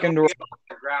 5-second eat rule. off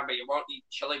the ground, but you won't eat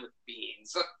chili with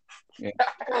beans. You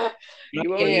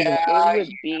won't eat Yeah, chili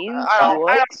with beans? I don't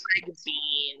What? like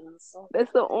beans.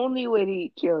 That's the only way to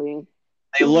eat chili.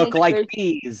 They Who look makes like their-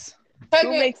 bees. Who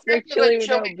makes their chili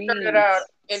without started out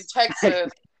beans? in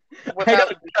Texas I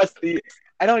without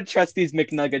don't trust these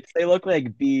McNuggets. They look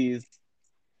like bees.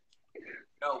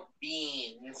 No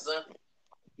beans.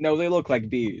 No, they look like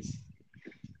bees.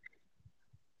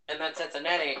 And then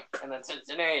Cincinnati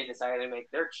decided to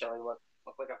make their chili look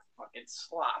like a fucking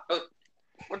slop.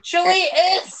 Well, chili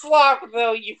is slop,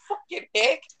 though, you fucking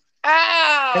dick.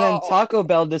 Ow! And then Taco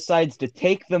Bell decides to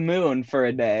take the moon for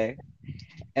a day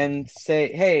and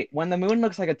say, hey, when the moon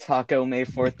looks like a taco, May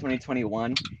 4th,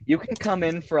 2021, you can come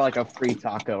in for like a free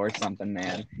taco or something,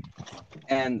 man.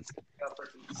 And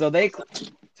so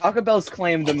Taco Bell's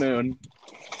claimed the moon.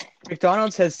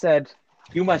 McDonald's has said,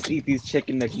 you must eat these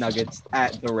chicken McNuggets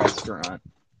at the restaurant.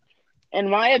 In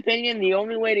my opinion, the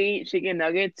only way to eat chicken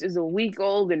nuggets is a week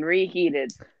old and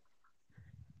reheated.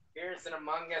 Here's an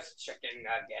Among Us chicken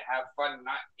nugget. Have fun,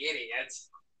 not idiots.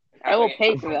 I will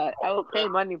pay for that. I will pay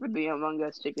money for the Among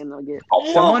Us chicken nugget.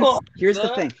 Here's the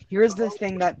thing. Here's the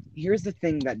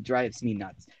thing that drives me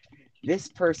nuts. This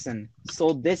person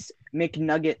sold this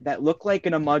McNugget that looked like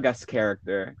an Among Us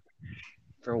character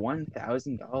for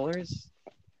 $1,000.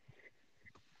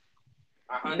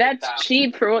 That's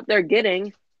cheap for what they're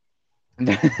getting.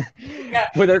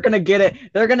 But they're gonna get it.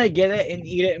 They're gonna get it and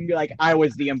eat it and be like, "I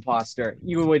was the imposter.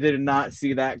 You did not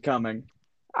see that coming."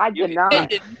 I did not. They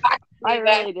did not I do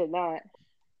that. really did not.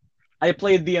 I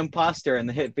played the imposter in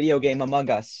the hit video game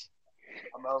Among Us.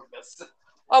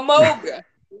 Amoga.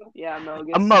 Yeah,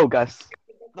 Mogus. Among Us.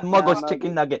 The Yeah, Muggles Among chicken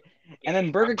Us. nugget. And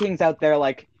then Burger King's out there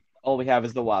like, all we have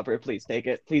is the Whopper. Please take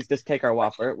it. Please just take our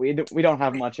Whopper. We don't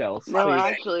have much else. No,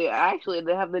 Please. actually,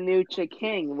 they have the new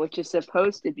Chiking, which is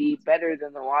supposed to be better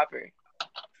than the Whopper.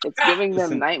 It's giving them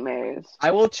Listen, nightmares.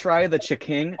 I will try the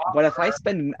chicken, but if I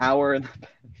spend an hour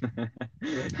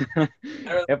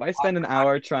if I spend an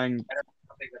hour trying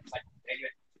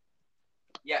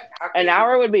An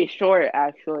hour would be short,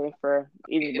 actually, for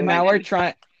eating. an hour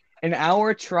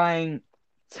trying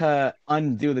to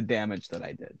undo the damage that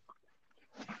I did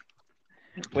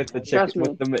with the Trust chicken me.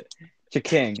 with the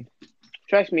chicken.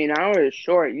 Trust me, an hour is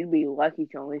short. You'd be lucky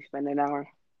to only spend an hour.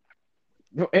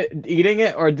 Eating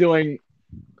it or doing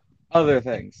other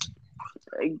things.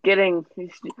 Getting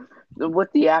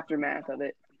with the aftermath of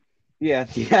it. Yeah,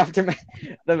 the aftermath.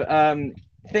 The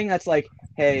thing that's like,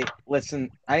 hey,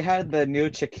 listen, I had the new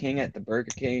chicken at the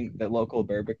Burger King, the local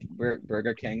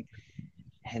Burger King,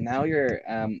 and now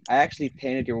I actually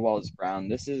painted your walls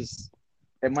brown.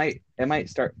 It might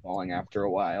start falling after a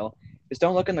while. Just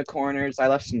don't look in the corners. I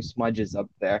left some smudges up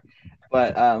there,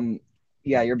 but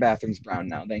yeah, your bathroom's brown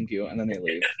now. Thank you. And then they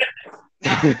leave.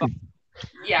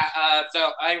 Yeah,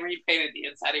 so I repainted the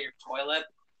inside of your toilet.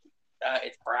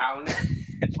 It's brown.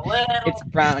 It's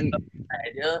brown.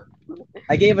 Red.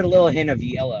 I gave it a little hint of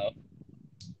yellow.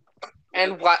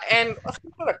 And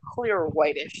a clear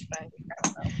whitish thing.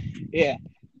 Yeah.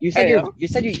 You said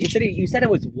it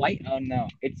was white. Oh no,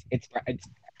 it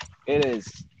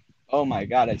is. Oh my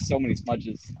god, it's so many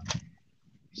smudges.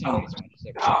 So many smudges.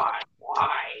 God,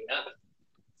 why?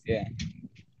 Yeah.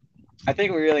 I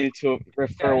think we really need to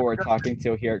refer what we're talking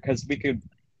to here because we could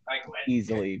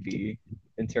easily be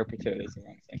interpreted as the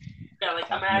wrong thing. Yeah, like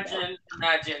imagine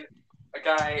a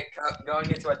guy going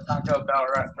into a Taco Bell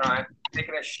restaurant,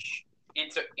 taking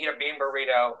eat a bean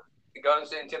burrito,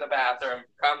 goes into the bathroom,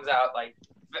 comes out like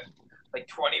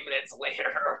 20 minutes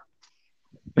later,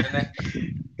 and then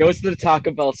goes to the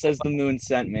Taco Bell, says the moon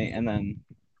sent me, and then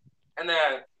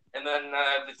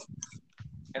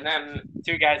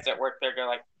two guys that work there go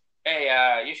like,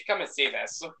 hey, you should come and see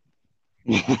this.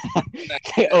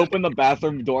 They open the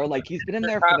bathroom door like he's been in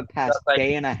there for the past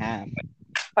day and a half.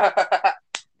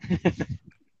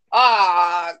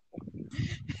 Ah,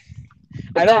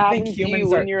 I don't think humans do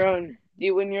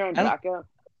you win your own taco?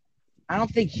 I don't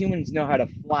think humans know how to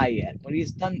fly yet, but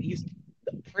he's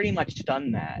pretty much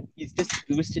done that. He's just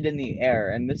boosted in the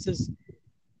air, and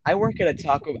I work at a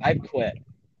taco. I've quit.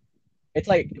 It's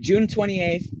like June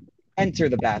 28th, enter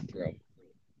the bathroom.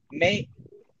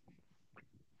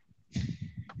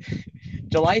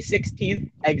 July 16th,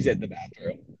 exit the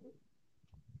bathroom.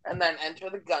 And then enter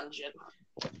the gungeon.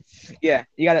 Yeah,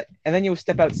 you gotta, and then you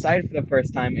step outside for the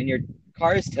first time, and your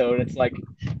car is towed. It's like,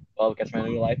 well, I guess my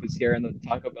new life is here in the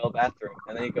Taco Bell bathroom,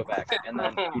 and then you go back, and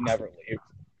then you never leave.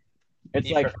 It's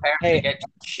you like, prepare hey, to get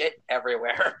shit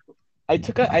everywhere. I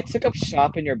took up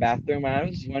shop in your bathroom, and I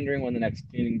was wondering when the next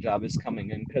cleaning job is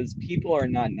coming in because people are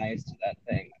not nice to that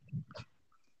thing.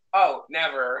 Oh,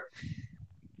 never.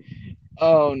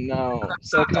 Oh no!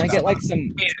 So can I get like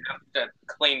some? To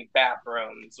clean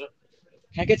bathrooms.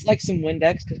 Can I get like some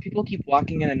Windex? Because people keep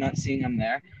walking in and not seeing I'm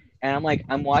there, and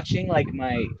I'm watching like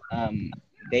my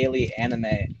daily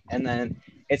anime, and then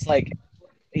it's like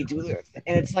they do their thing,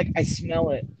 and it's like I smell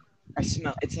it.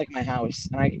 It's like my house,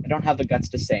 and I don't have the guts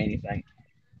to say anything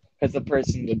because the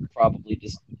person would probably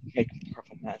just make more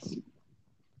of a mess.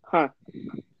 Huh?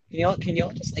 Can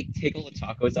you just like take all the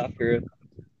tacos off your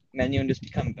menu and just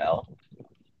become Belle?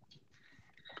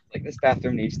 Like this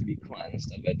bathroom needs to be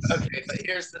cleansed of it. Okay, but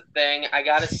here's the thing. I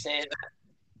gotta say that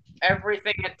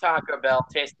everything at Taco Bell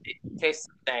tastes the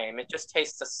same. It just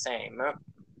tastes the same.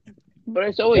 But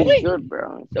it's always Really? good,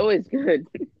 bro. It's always good.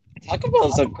 Taco Bell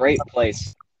is a great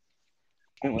place.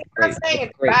 I'm not saying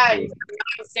it's bad. I'm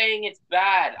not saying it's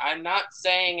bad. I'm not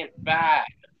saying it's bad.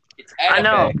 It's edible. I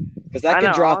know. Because that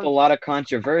could drop a lot of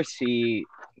controversy.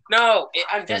 No,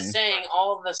 I'm just saying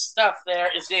all the stuff there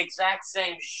is the exact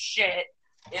same shit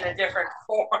in a different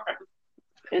form.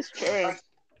 It's true.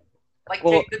 Like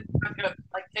Well,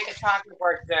 take a taco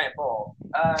for example.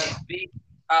 Be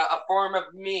a form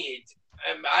of meat.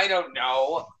 I don't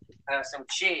know. Some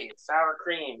cheese, sour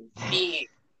cream, meat,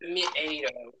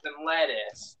 tomatoes, and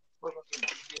lettuce.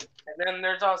 And then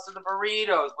there's also the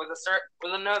burritos with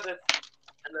another.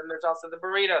 And then there's also the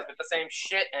burritos with the same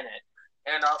shit in it,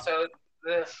 and the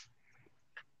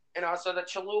also the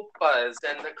chalupas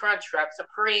and the Crunchwrap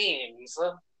Supremes.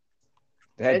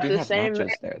 I It's do the have same. nachos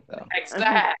there, though.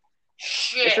 Exact It's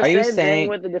shit. the Are you same thing saying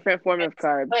with a different form of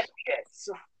carbs. Delicious.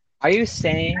 Are you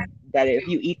saying that if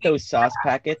you eat those sauce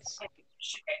packets,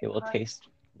 it will taste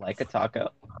like a taco?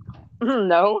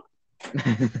 No,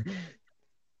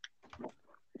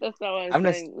 that's not what I'm I'm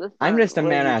just saying. That's I'm not just a what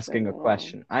man you're asking a saying.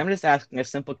 question. I'm just asking a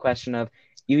simple question of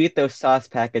you eat those sauce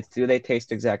packets, do they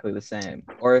taste exactly the same?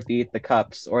 Or if you eat the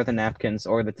cups or the napkins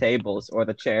or the tables or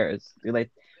the chairs, do they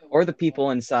or the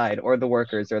people inside or the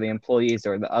workers or the employees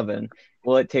or the oven,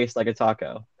 will it taste like a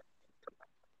taco?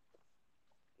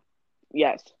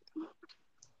 Yes,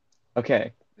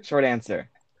 Okay, short answer.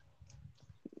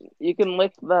 you can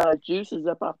lick the juices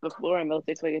up off the floor and they'll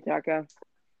taste like a taco.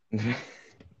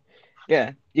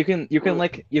 Yeah, you can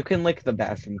lick the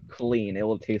bathroom clean. It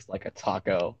will taste like a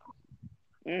taco.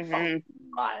 Mm-hmm.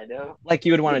 Like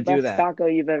you would want The to do best that. taco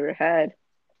you've ever had.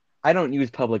 I don't use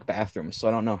public bathrooms, so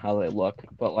I don't know how they look.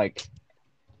 But like,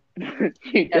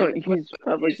 You don't use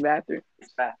public bathroom.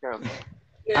 Bathroom. I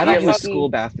You're don't use lucky. school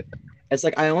bathroom. It's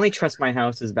like I only trust my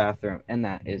house's bathroom, and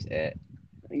that is it.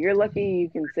 You're lucky you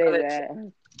can say that.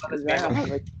 'Cause I don't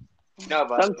have a. No,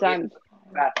 but Sometimes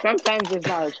it's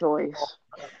not a choice.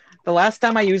 The last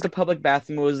time I used a public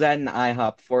bathroom was at an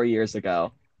IHOP 4 years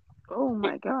ago. Oh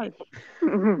my gosh.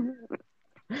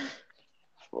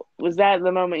 Was that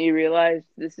the moment you realized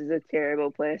this is a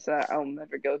terrible place? I'll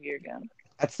never go here again.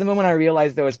 That's the moment I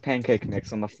realized there was pancake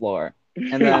mix on the floor,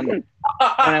 and then when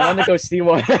I went to go see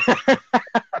what.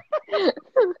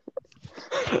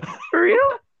 For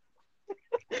real?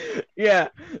 Yeah.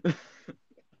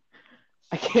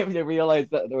 I came to realize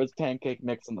that there was pancake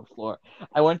mix on the floor.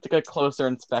 I went to get closer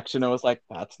inspection and was like,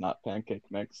 that's not pancake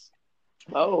mix.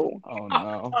 Oh, Oh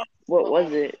no. what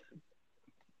was it?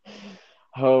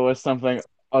 Oh, it was something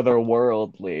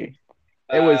otherworldly.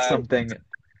 It was something.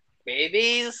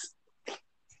 babies.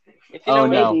 If you Oh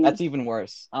know no, babies. that's even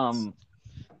worse.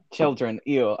 Children,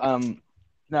 ew.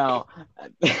 No.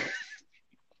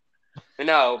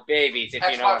 No, babies. If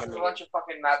you know what I Xbox is a mean. bunch of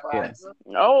fucking mad Yeah. lads.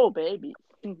 Oh, baby.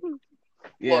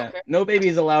 Yeah. Look. No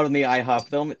babies allowed in the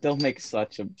IHOP. They'll make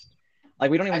such a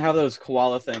we don't even have those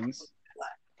koala things.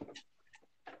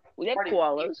 We got Marty.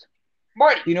 koalas.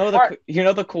 Marty. You know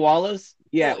the koalas?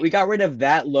 Yeah, we got rid of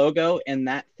that logo and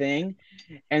that thing,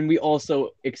 and we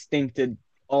also extincted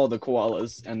all the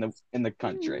koalas in the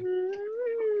country.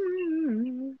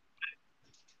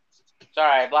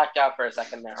 Sorry, I blacked out for a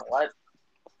second there. What?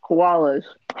 Koalas.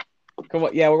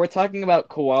 Yeah, we're talking about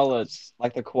koalas,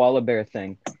 like the koala bear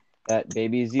thing that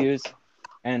babies use,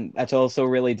 and that's also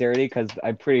really dirty because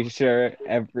I'm pretty sure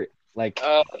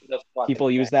people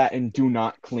use that and do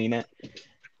not clean it.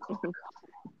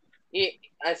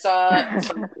 I saw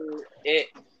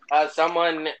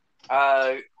someone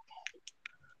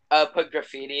put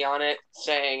graffiti on it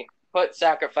saying "Put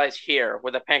sacrifice here"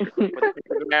 with a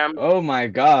pentagram. Oh my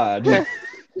god.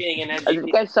 Being an I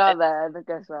think I saw that.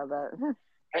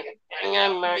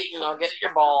 I'll get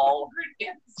your ball.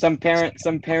 Some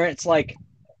parents like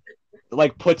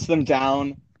puts them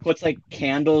down, puts like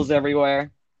candles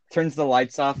everywhere, turns the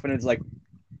lights off, and it's like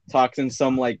talks in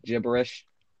some like gibberish.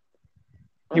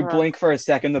 You blink for a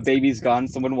second, the baby's gone.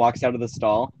 Someone walks out of the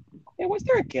stall. Hey, was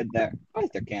there a kid there? Why is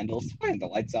there candles? Why are the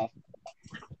lights off?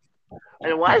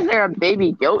 And why is there a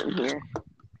baby goat in here?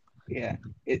 Yeah.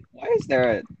 Why is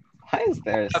there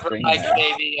a string Like there?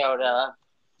 Baby Yoda.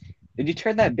 Did you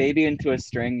turn that baby into a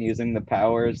string using the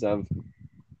powers of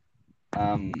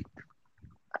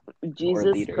Jesus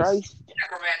leaders? Christ.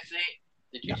 Necromancy.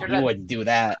 Did you No, turn you that? wouldn't do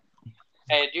that.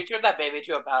 Hey, did you turn that baby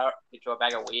into a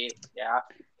bag of weed? Yeah.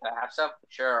 Can I have some?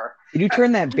 Sure. Did you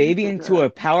turn that baby into a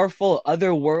powerful,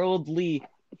 otherworldly,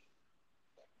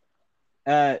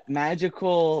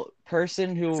 magical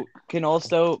person who can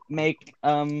also make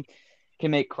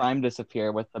crime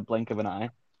disappear with the blink of an eye?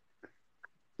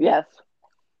 Yes.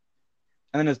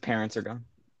 And then his parents are gone.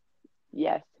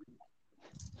 Yes.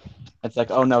 It's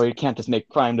like, oh no, you can't just make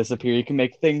crime disappear. You can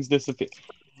make things disappear.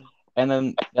 And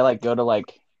then they go to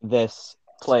this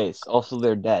place. Also,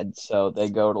 they're dead, so they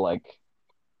go to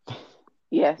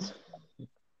Yes.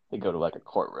 they go to a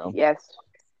courtroom. Yes.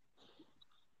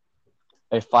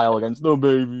 They file against the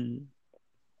baby.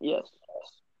 Yes.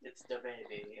 It's the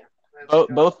baby.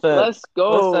 Both the Let's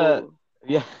go.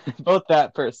 Yeah, both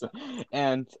that person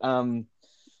and and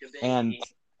They-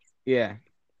 yeah,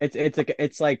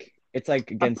 it's like I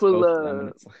against pull both of them, and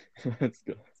up. it's like it's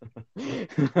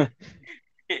good.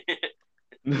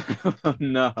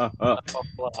 No,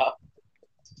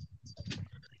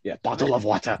 yeah, bottle of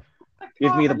water.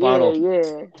 Give me the Yeah, bottle.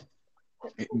 yeah.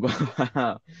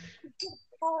 Wow.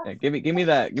 Yeah, give me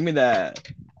that,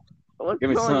 What's give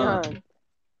me going some, on?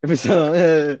 give me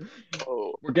some.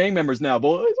 Oh, We're gang members now,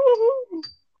 boys. Woohoo. what's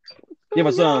going Give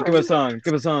us on? some, give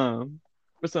us some,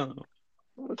 give us some.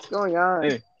 What's going on?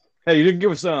 Hey, hey, you didn't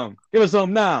give us some. Give us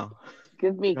some now.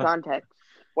 Give me context.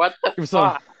 What the Give us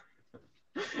some. fuck?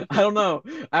 I don't know.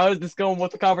 I was just going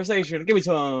with the conversation. Give me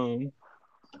some.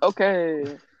 Okay,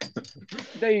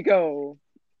 there you go.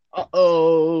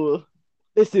 Uh-oh.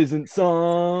 This isn't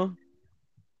some.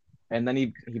 And then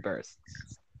he bursts.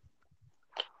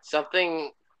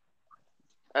 Something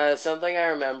something I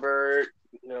remember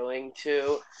going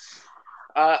to.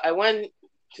 I went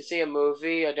to see a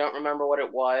movie. I don't remember what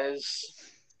it was.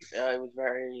 It was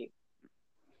very.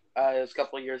 It was a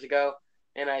couple of years ago,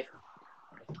 and I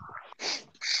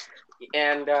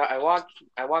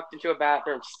walked into a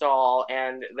bathroom stall,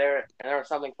 and there was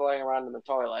something floating around in the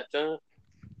toilet.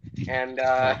 And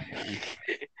I've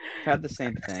had the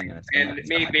same thing, and it's and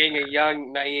me being a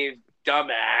young naive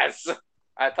dumbass,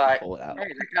 I thought, pull it out. hey,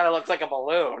 that kind of looks like a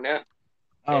balloon.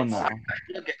 Oh It's no.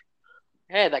 look at,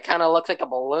 hey, that kind of looks like a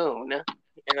balloon.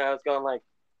 And I was going like,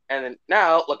 and then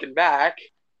now looking back,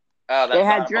 oh, They that's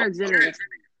had not a drugs in it.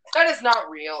 That is not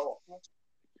real.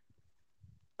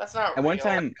 That's not I one real.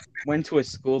 time went to a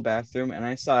school bathroom and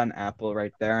I saw an apple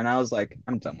right there, and I was like,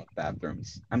 I'm done with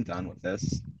bathrooms. I'm done with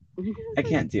this. I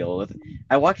can't deal with it.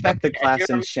 I walked back to I do class in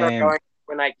remember shame. going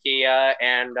to an IKEA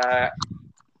and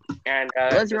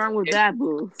What's this wrong with kid, that,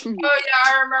 boo? Oh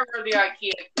yeah, I remember the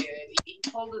IKEA kid. He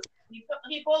pulled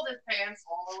his pants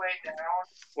all the way down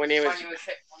when he was, when he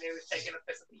was taking a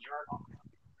piss at the urinal.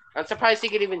 I'm surprised he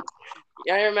could even.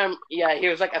 Yeah, I remember. Yeah, he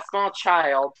was like a small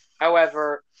child.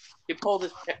 However, he pulled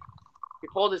his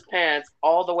pants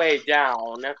all the way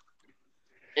down,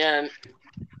 and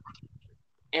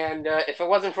if it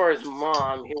wasn't for his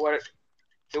mom, he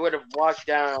would have walked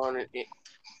down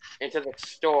into the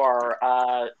store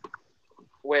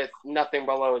with nothing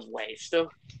below his waist.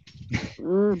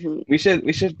 Mm-hmm. We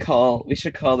should call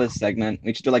this segment.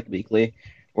 We should do like weekly,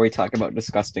 where we talk about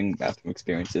disgusting bathroom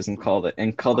experiences and call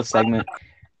the segment.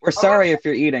 We're I want sorry if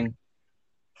you're eating.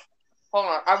 hold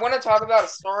on. I want to talk about a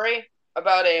story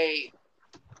about a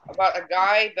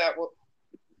guy that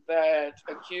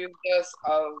accused us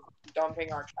of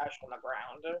dumping our trash on the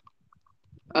ground.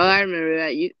 Oh, I remember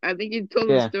that. I think you told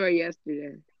the Yeah, story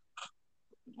yesterday.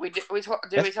 Did we tell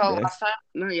it yesterday. last time?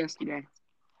 Not yesterday.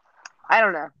 I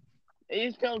don't know.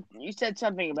 You said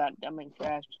something about dumping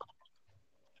trash.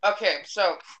 Okay,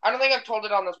 so I don't think I've told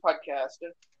it on this podcast.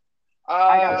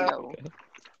 I gotta go.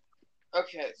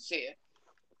 Okay, see ya.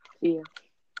 See ya.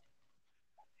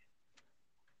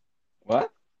 What?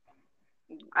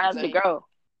 I have to Zane. go.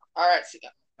 All right, see ya.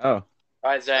 Oh,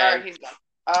 Bye, All Zane. right, he's gone.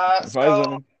 bye,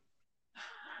 Zen.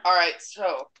 All right,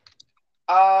 so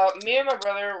me and my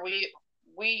brother, we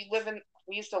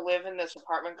used to live in this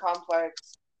apartment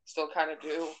complex. Still kind of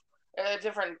do. A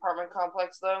different apartment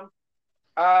complex though.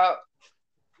 Uh,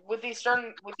 with these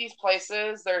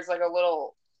places, there's like a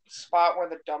little spot where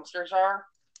the dumpsters are,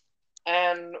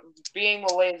 and being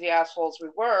the lazy assholes we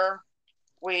were,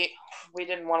 we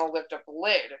didn't want to lift up the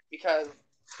lid because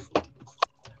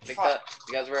because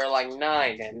we were like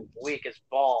 9 and weak as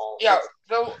balls. yeah,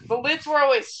 the lids were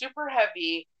always super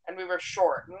heavy, and we were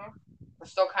short. We're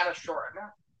still kind of short.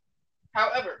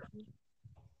 However,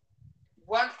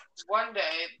 one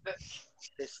day,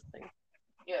 This thing.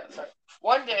 yeah, sorry.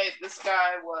 One day this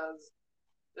guy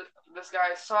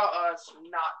saw us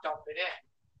not dump it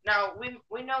in. Now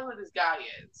we know who this guy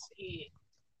is. He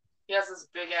has this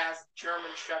big ass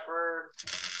German Shepherd.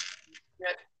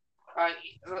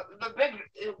 The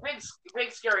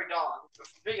big scary dog,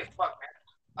 big as fuck,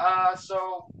 man.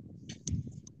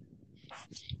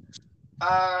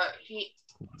 He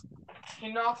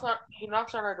he knocks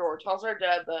on our door, tells our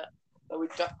dad that we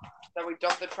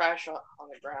dumped the trash on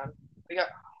the ground.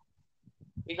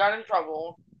 We got in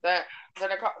trouble. Then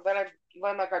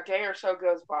like a day or so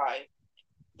goes by.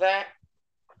 Then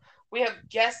we have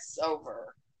guests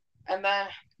over, and then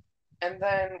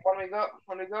when we go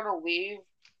to leave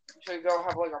to go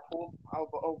have like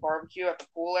a barbecue at the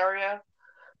pool area,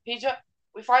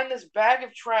 we find this bag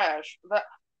of trash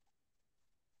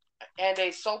and a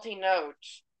salty note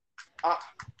uh,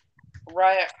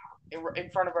 right in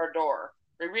front of our door.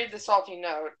 We read the salty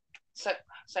note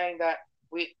saying that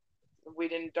we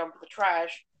didn't dump the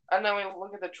trash, and then we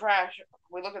look at the trash.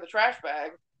 We look at the trash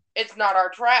bag. It's not our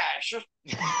trash.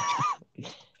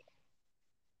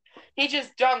 He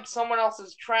just dumped someone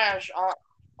else's trash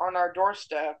on our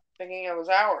doorstep, thinking it was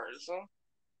ours.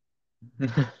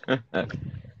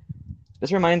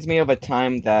 This reminds me of a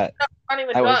time that Not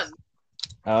even I was. done.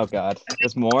 Oh God,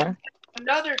 there's more.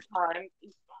 Another time.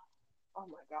 Oh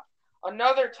my god.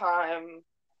 Another time.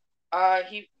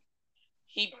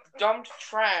 He dumped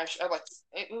trash at like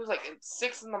it was like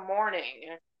 6 in the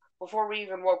morning before we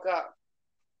even woke up.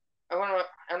 And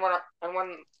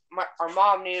when our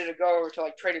mom needed to go over to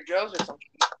like Trader Joe's or something,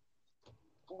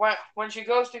 when she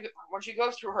goes to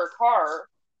her car,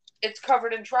 it's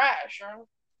covered in trash.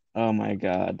 Oh my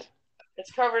God,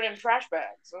 It's covered in trash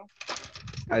bags.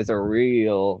 guys are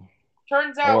real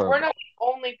Turns out we're horrible. not the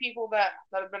only people that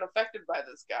have been affected by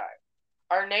this guy.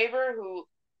 Our neighbor who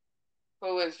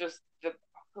is just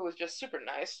who was just super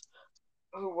nice,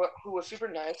 who was super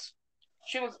nice.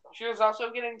 She was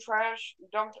also getting trash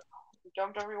dumped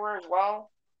everywhere as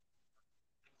well.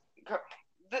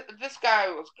 This guy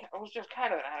was just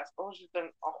kind of an ass. Was just a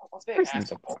This big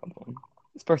person's asshole. a problem.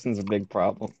 This person's a big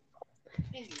problem.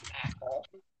 He's an asshole.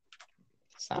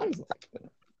 Sounds like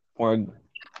it. Or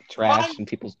trash in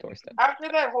people's doorsteps. After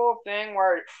that whole thing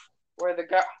where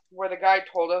the guy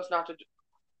told us not to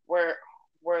where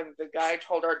the guy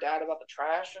told our dad about the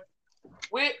trash,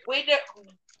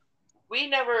 we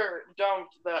never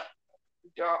dumped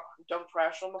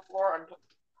trash on the floor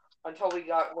until we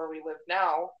got where we live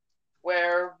now,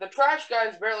 where the trash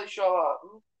guys barely show up.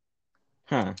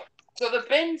 Huh. So the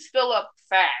bins fill up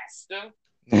fast.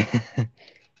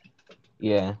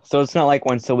 Yeah. So it's not like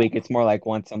once a week. It's more like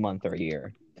once a month or a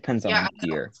year. Depends on Yeah. the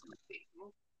year.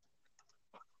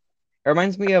 It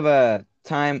reminds me of a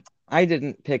time I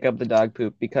didn't pick up the dog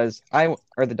poop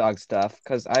or the dog stuff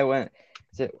because I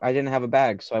didn't have a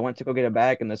bag, so I went to go get a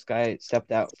bag, and this guy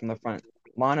stepped out from the front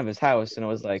lawn of his house, and it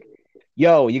was like,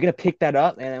 "Yo, you gonna pick that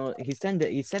up?" And he said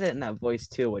it in that voice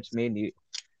too, which made me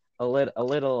a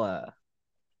little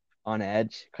on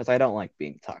edge because I don't like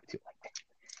being talked to like that.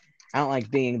 I don't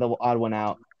like being the odd one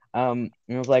out. And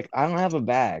I was like, "I don't have a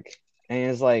bag," and he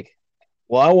was like,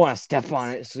 "Well, I want to step on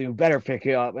it, so you better pick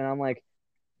it up." And I'm like,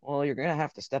 "Well, you're gonna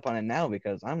have to step on it now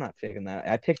because I'm not picking that."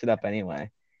 I picked it up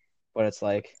anyway, but it's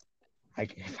like,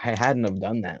 if I hadn't have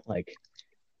done that, like,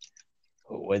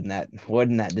 wouldn't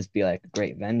that just be like a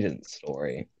great vengeance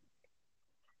story,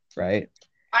 right?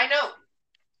 I know.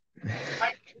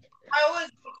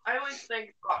 I always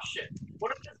think, oh shit,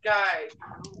 what if this guy,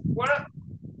 what if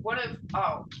what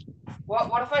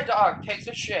if my dog takes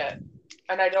a shit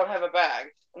and I don't have a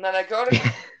bag, and then I go to get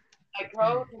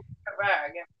a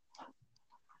bag,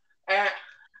 and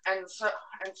and so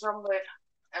and somebody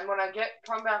and when I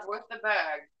come back with the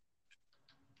bag,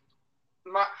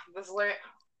 this lady,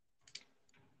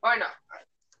 oh no,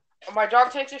 my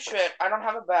dog takes a shit, I don't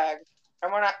have a bag,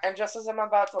 and just as I'm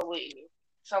about to leave,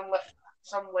 some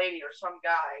lady or some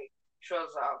guy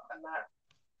shows up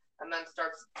and then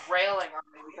starts railing on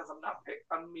me because I'm not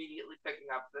immediately picking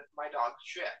up my dog's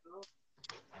shit.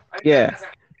 I mean, Yeah. it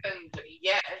hasn't happened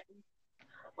yet,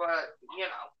 but you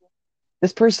know.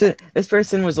 This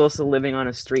person was also living on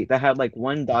a street that had like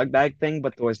one dog bag thing,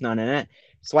 but there was none in it.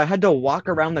 So I had to walk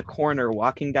around the corner,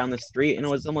 walking down the street, and it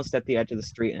was almost at the edge of the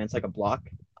street, and it's like a block.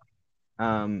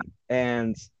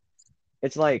 And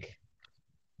it's like,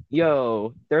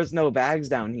 yo, there's no bags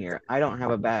down here. I don't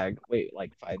have a bag. Wait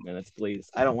like 5 minutes,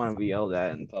 please. I don't want to be yelled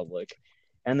at in public.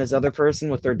 And this other person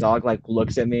with their dog like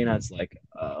looks at me, and it's like,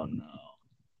 oh no,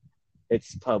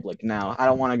 it's public now. I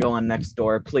don't want to go on next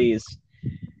door, please.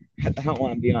 I don't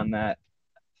want to be on that.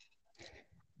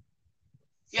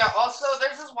 Yeah. Also,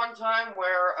 there's this one time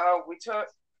where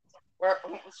where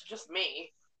it was just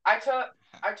me. I took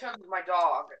my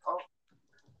dog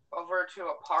over to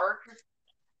a park,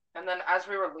 and then as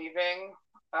we were leaving,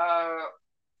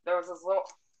 there was this little.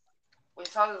 We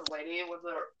saw this lady with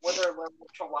her little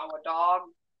Chihuahua dog.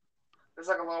 There's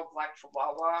like a little black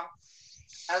Chihuahua,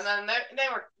 and then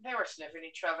they were sniffing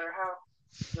each other, how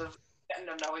just getting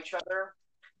to know each other.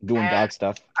 Doing And dog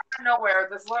stuff. out of nowhere,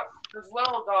 this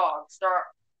little dog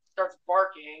starts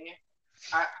barking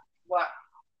at what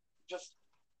just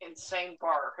insane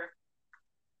bark,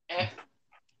 and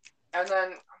and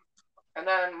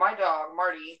then my dog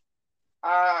Marty,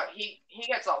 he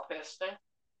gets all pissed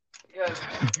because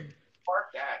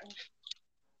barked at.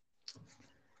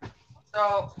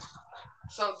 So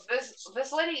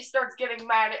this lady starts getting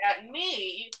mad at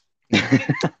me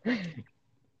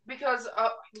because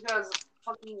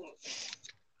fucking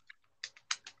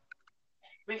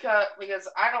because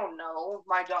I don't know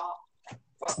my dog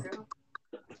fucking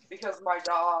because my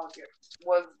dog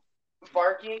was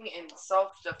barking in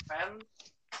self-defense,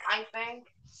 I think.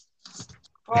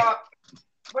 But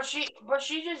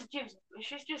she just keeps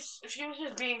she was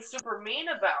just being super mean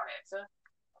about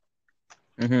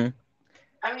it. Mm-hmm.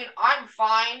 I mean, I'm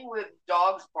fine with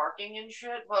dogs barking and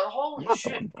shit, but holy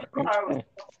shit,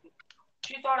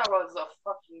 she thought I was a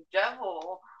fucking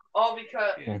devil, all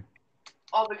because Yeah.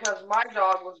 all because my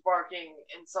dog was barking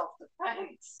in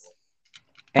self-defense.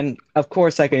 And of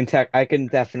course, I can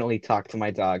definitely talk to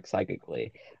my dog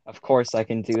psychically. Of course, I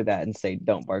can do that and say,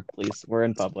 "Don't bark, please. We're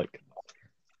in public."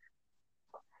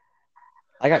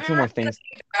 I got Have you two ever more things.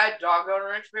 had dog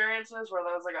owner experiences where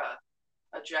there was like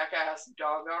a jackass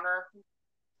dog owner?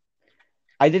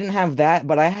 I didn't have that,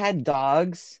 but I had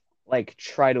dogs like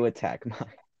try to attack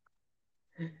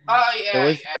mine. Oh There yeah,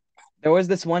 was yeah. there was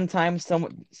this one time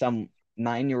some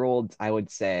 9-year-olds, I would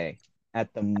say,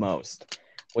 at the most,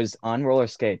 was on roller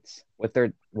skates with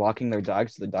their walking their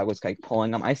dogs. So the dog was like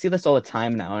pulling them. I see this all the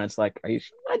time now, and it's like, are you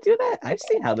sure you want to do that? I've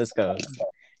seen how this goes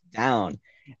down,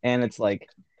 and it's like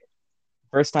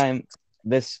first time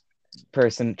this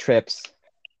person trips.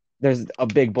 There's a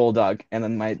big bulldog, and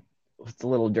then it's a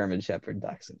little German Shepherd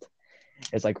dachshund.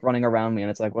 It's like running around me,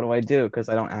 and it's like, what do I do? Because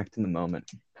I don't act in the moment.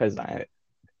 Because I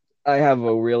have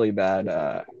a really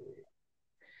bad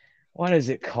what is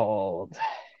it called?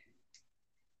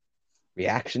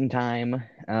 Reaction time.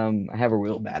 I have a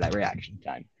real bad reaction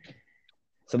time.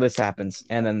 So this happens,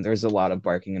 and then there's a lot of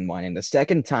barking and whining. The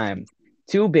second time,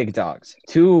 two big dogs,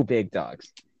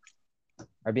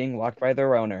 are being walked by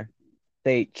their owner.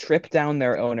 They trip down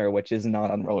their owner, which is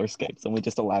not on roller skates. And we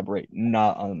just elaborate,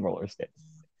 not on roller skates.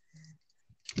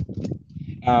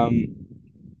 Um,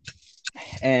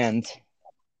 and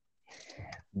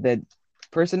the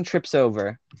person trips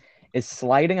over, is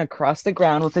sliding across the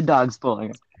ground with the dogs pulling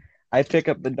him. I pick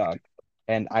up the dog,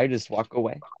 and I just walk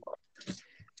away.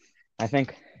 I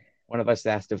think one of us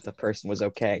asked if the person was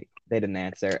okay. They didn't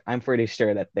answer. I'm pretty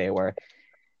sure that they were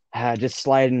just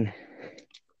sliding.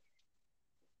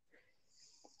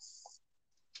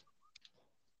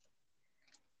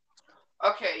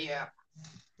 Okay, yeah.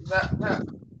 That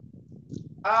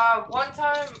one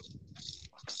time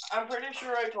I'm pretty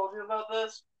sure I told you about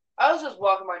this. I was just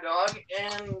walking my dog,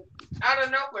 and out of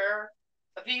nowhere,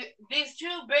 these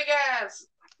two big ass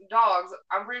dogs.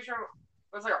 I'm pretty sure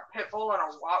it was like a pit bull and a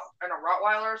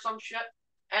Rottweiler or some shit,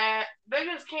 and they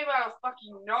just came out of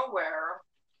fucking nowhere,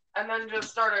 and then just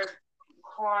started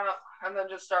clawing up, and then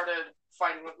just started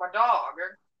fighting with my dog.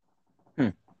 Hmm.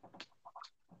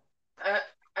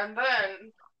 And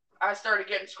then I started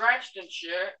getting scratched and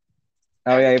shit.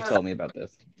 Oh And yeah, you've told me about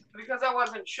this. because I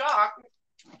wasn't shocked,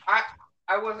 I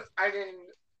I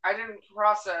didn't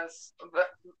process the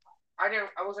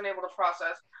I wasn't able to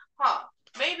process.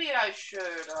 Maybe I should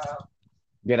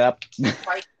Get up.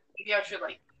 fight. Maybe I should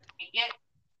like kick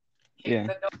Yeah.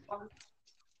 the dog.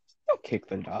 Don't kick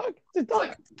the dog. It's a It's dog.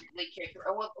 like really kick.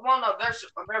 Well, no, they're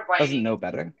Doesn't biting. know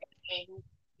better.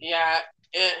 Yeah,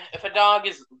 if a dog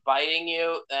is biting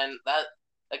you, then that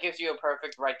gives you a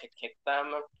perfect right to kick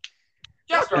them.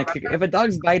 Just remember, If a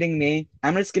dog's biting me,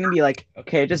 I'm just gonna be like,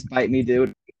 okay, just bite me,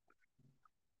 dude.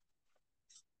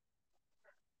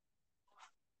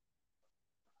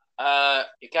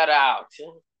 You got out.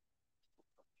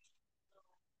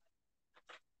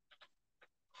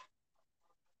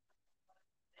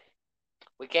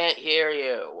 We can't hear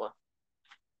you.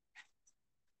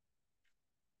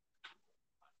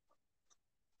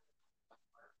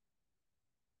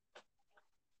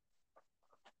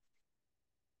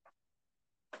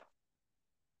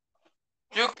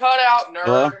 you cut out, nerd.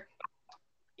 Hello?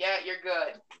 Yeah, you're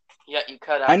good. Yeah, you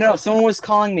cut out. I know, someone was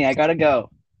calling me. I gotta go.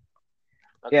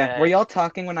 Okay. Yeah, were y'all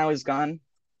talking when I was gone?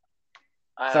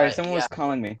 Sorry, someone was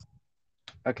calling me.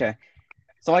 Okay.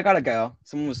 So I gotta go.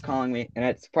 Someone was calling me, and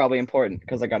it's probably important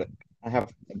because I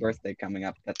have a birthday coming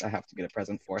up that I have to get a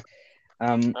present for.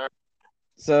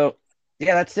 So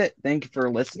yeah, that's it. Thank you for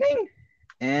listening.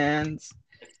 And It's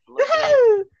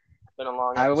been a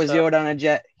long episode. I was Yoda on a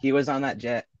jet. He was on that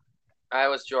jet. I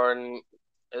was Jordan.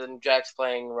 And Jack's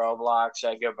playing Roblox.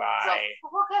 Goodbye. So,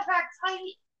 look at that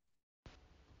tiny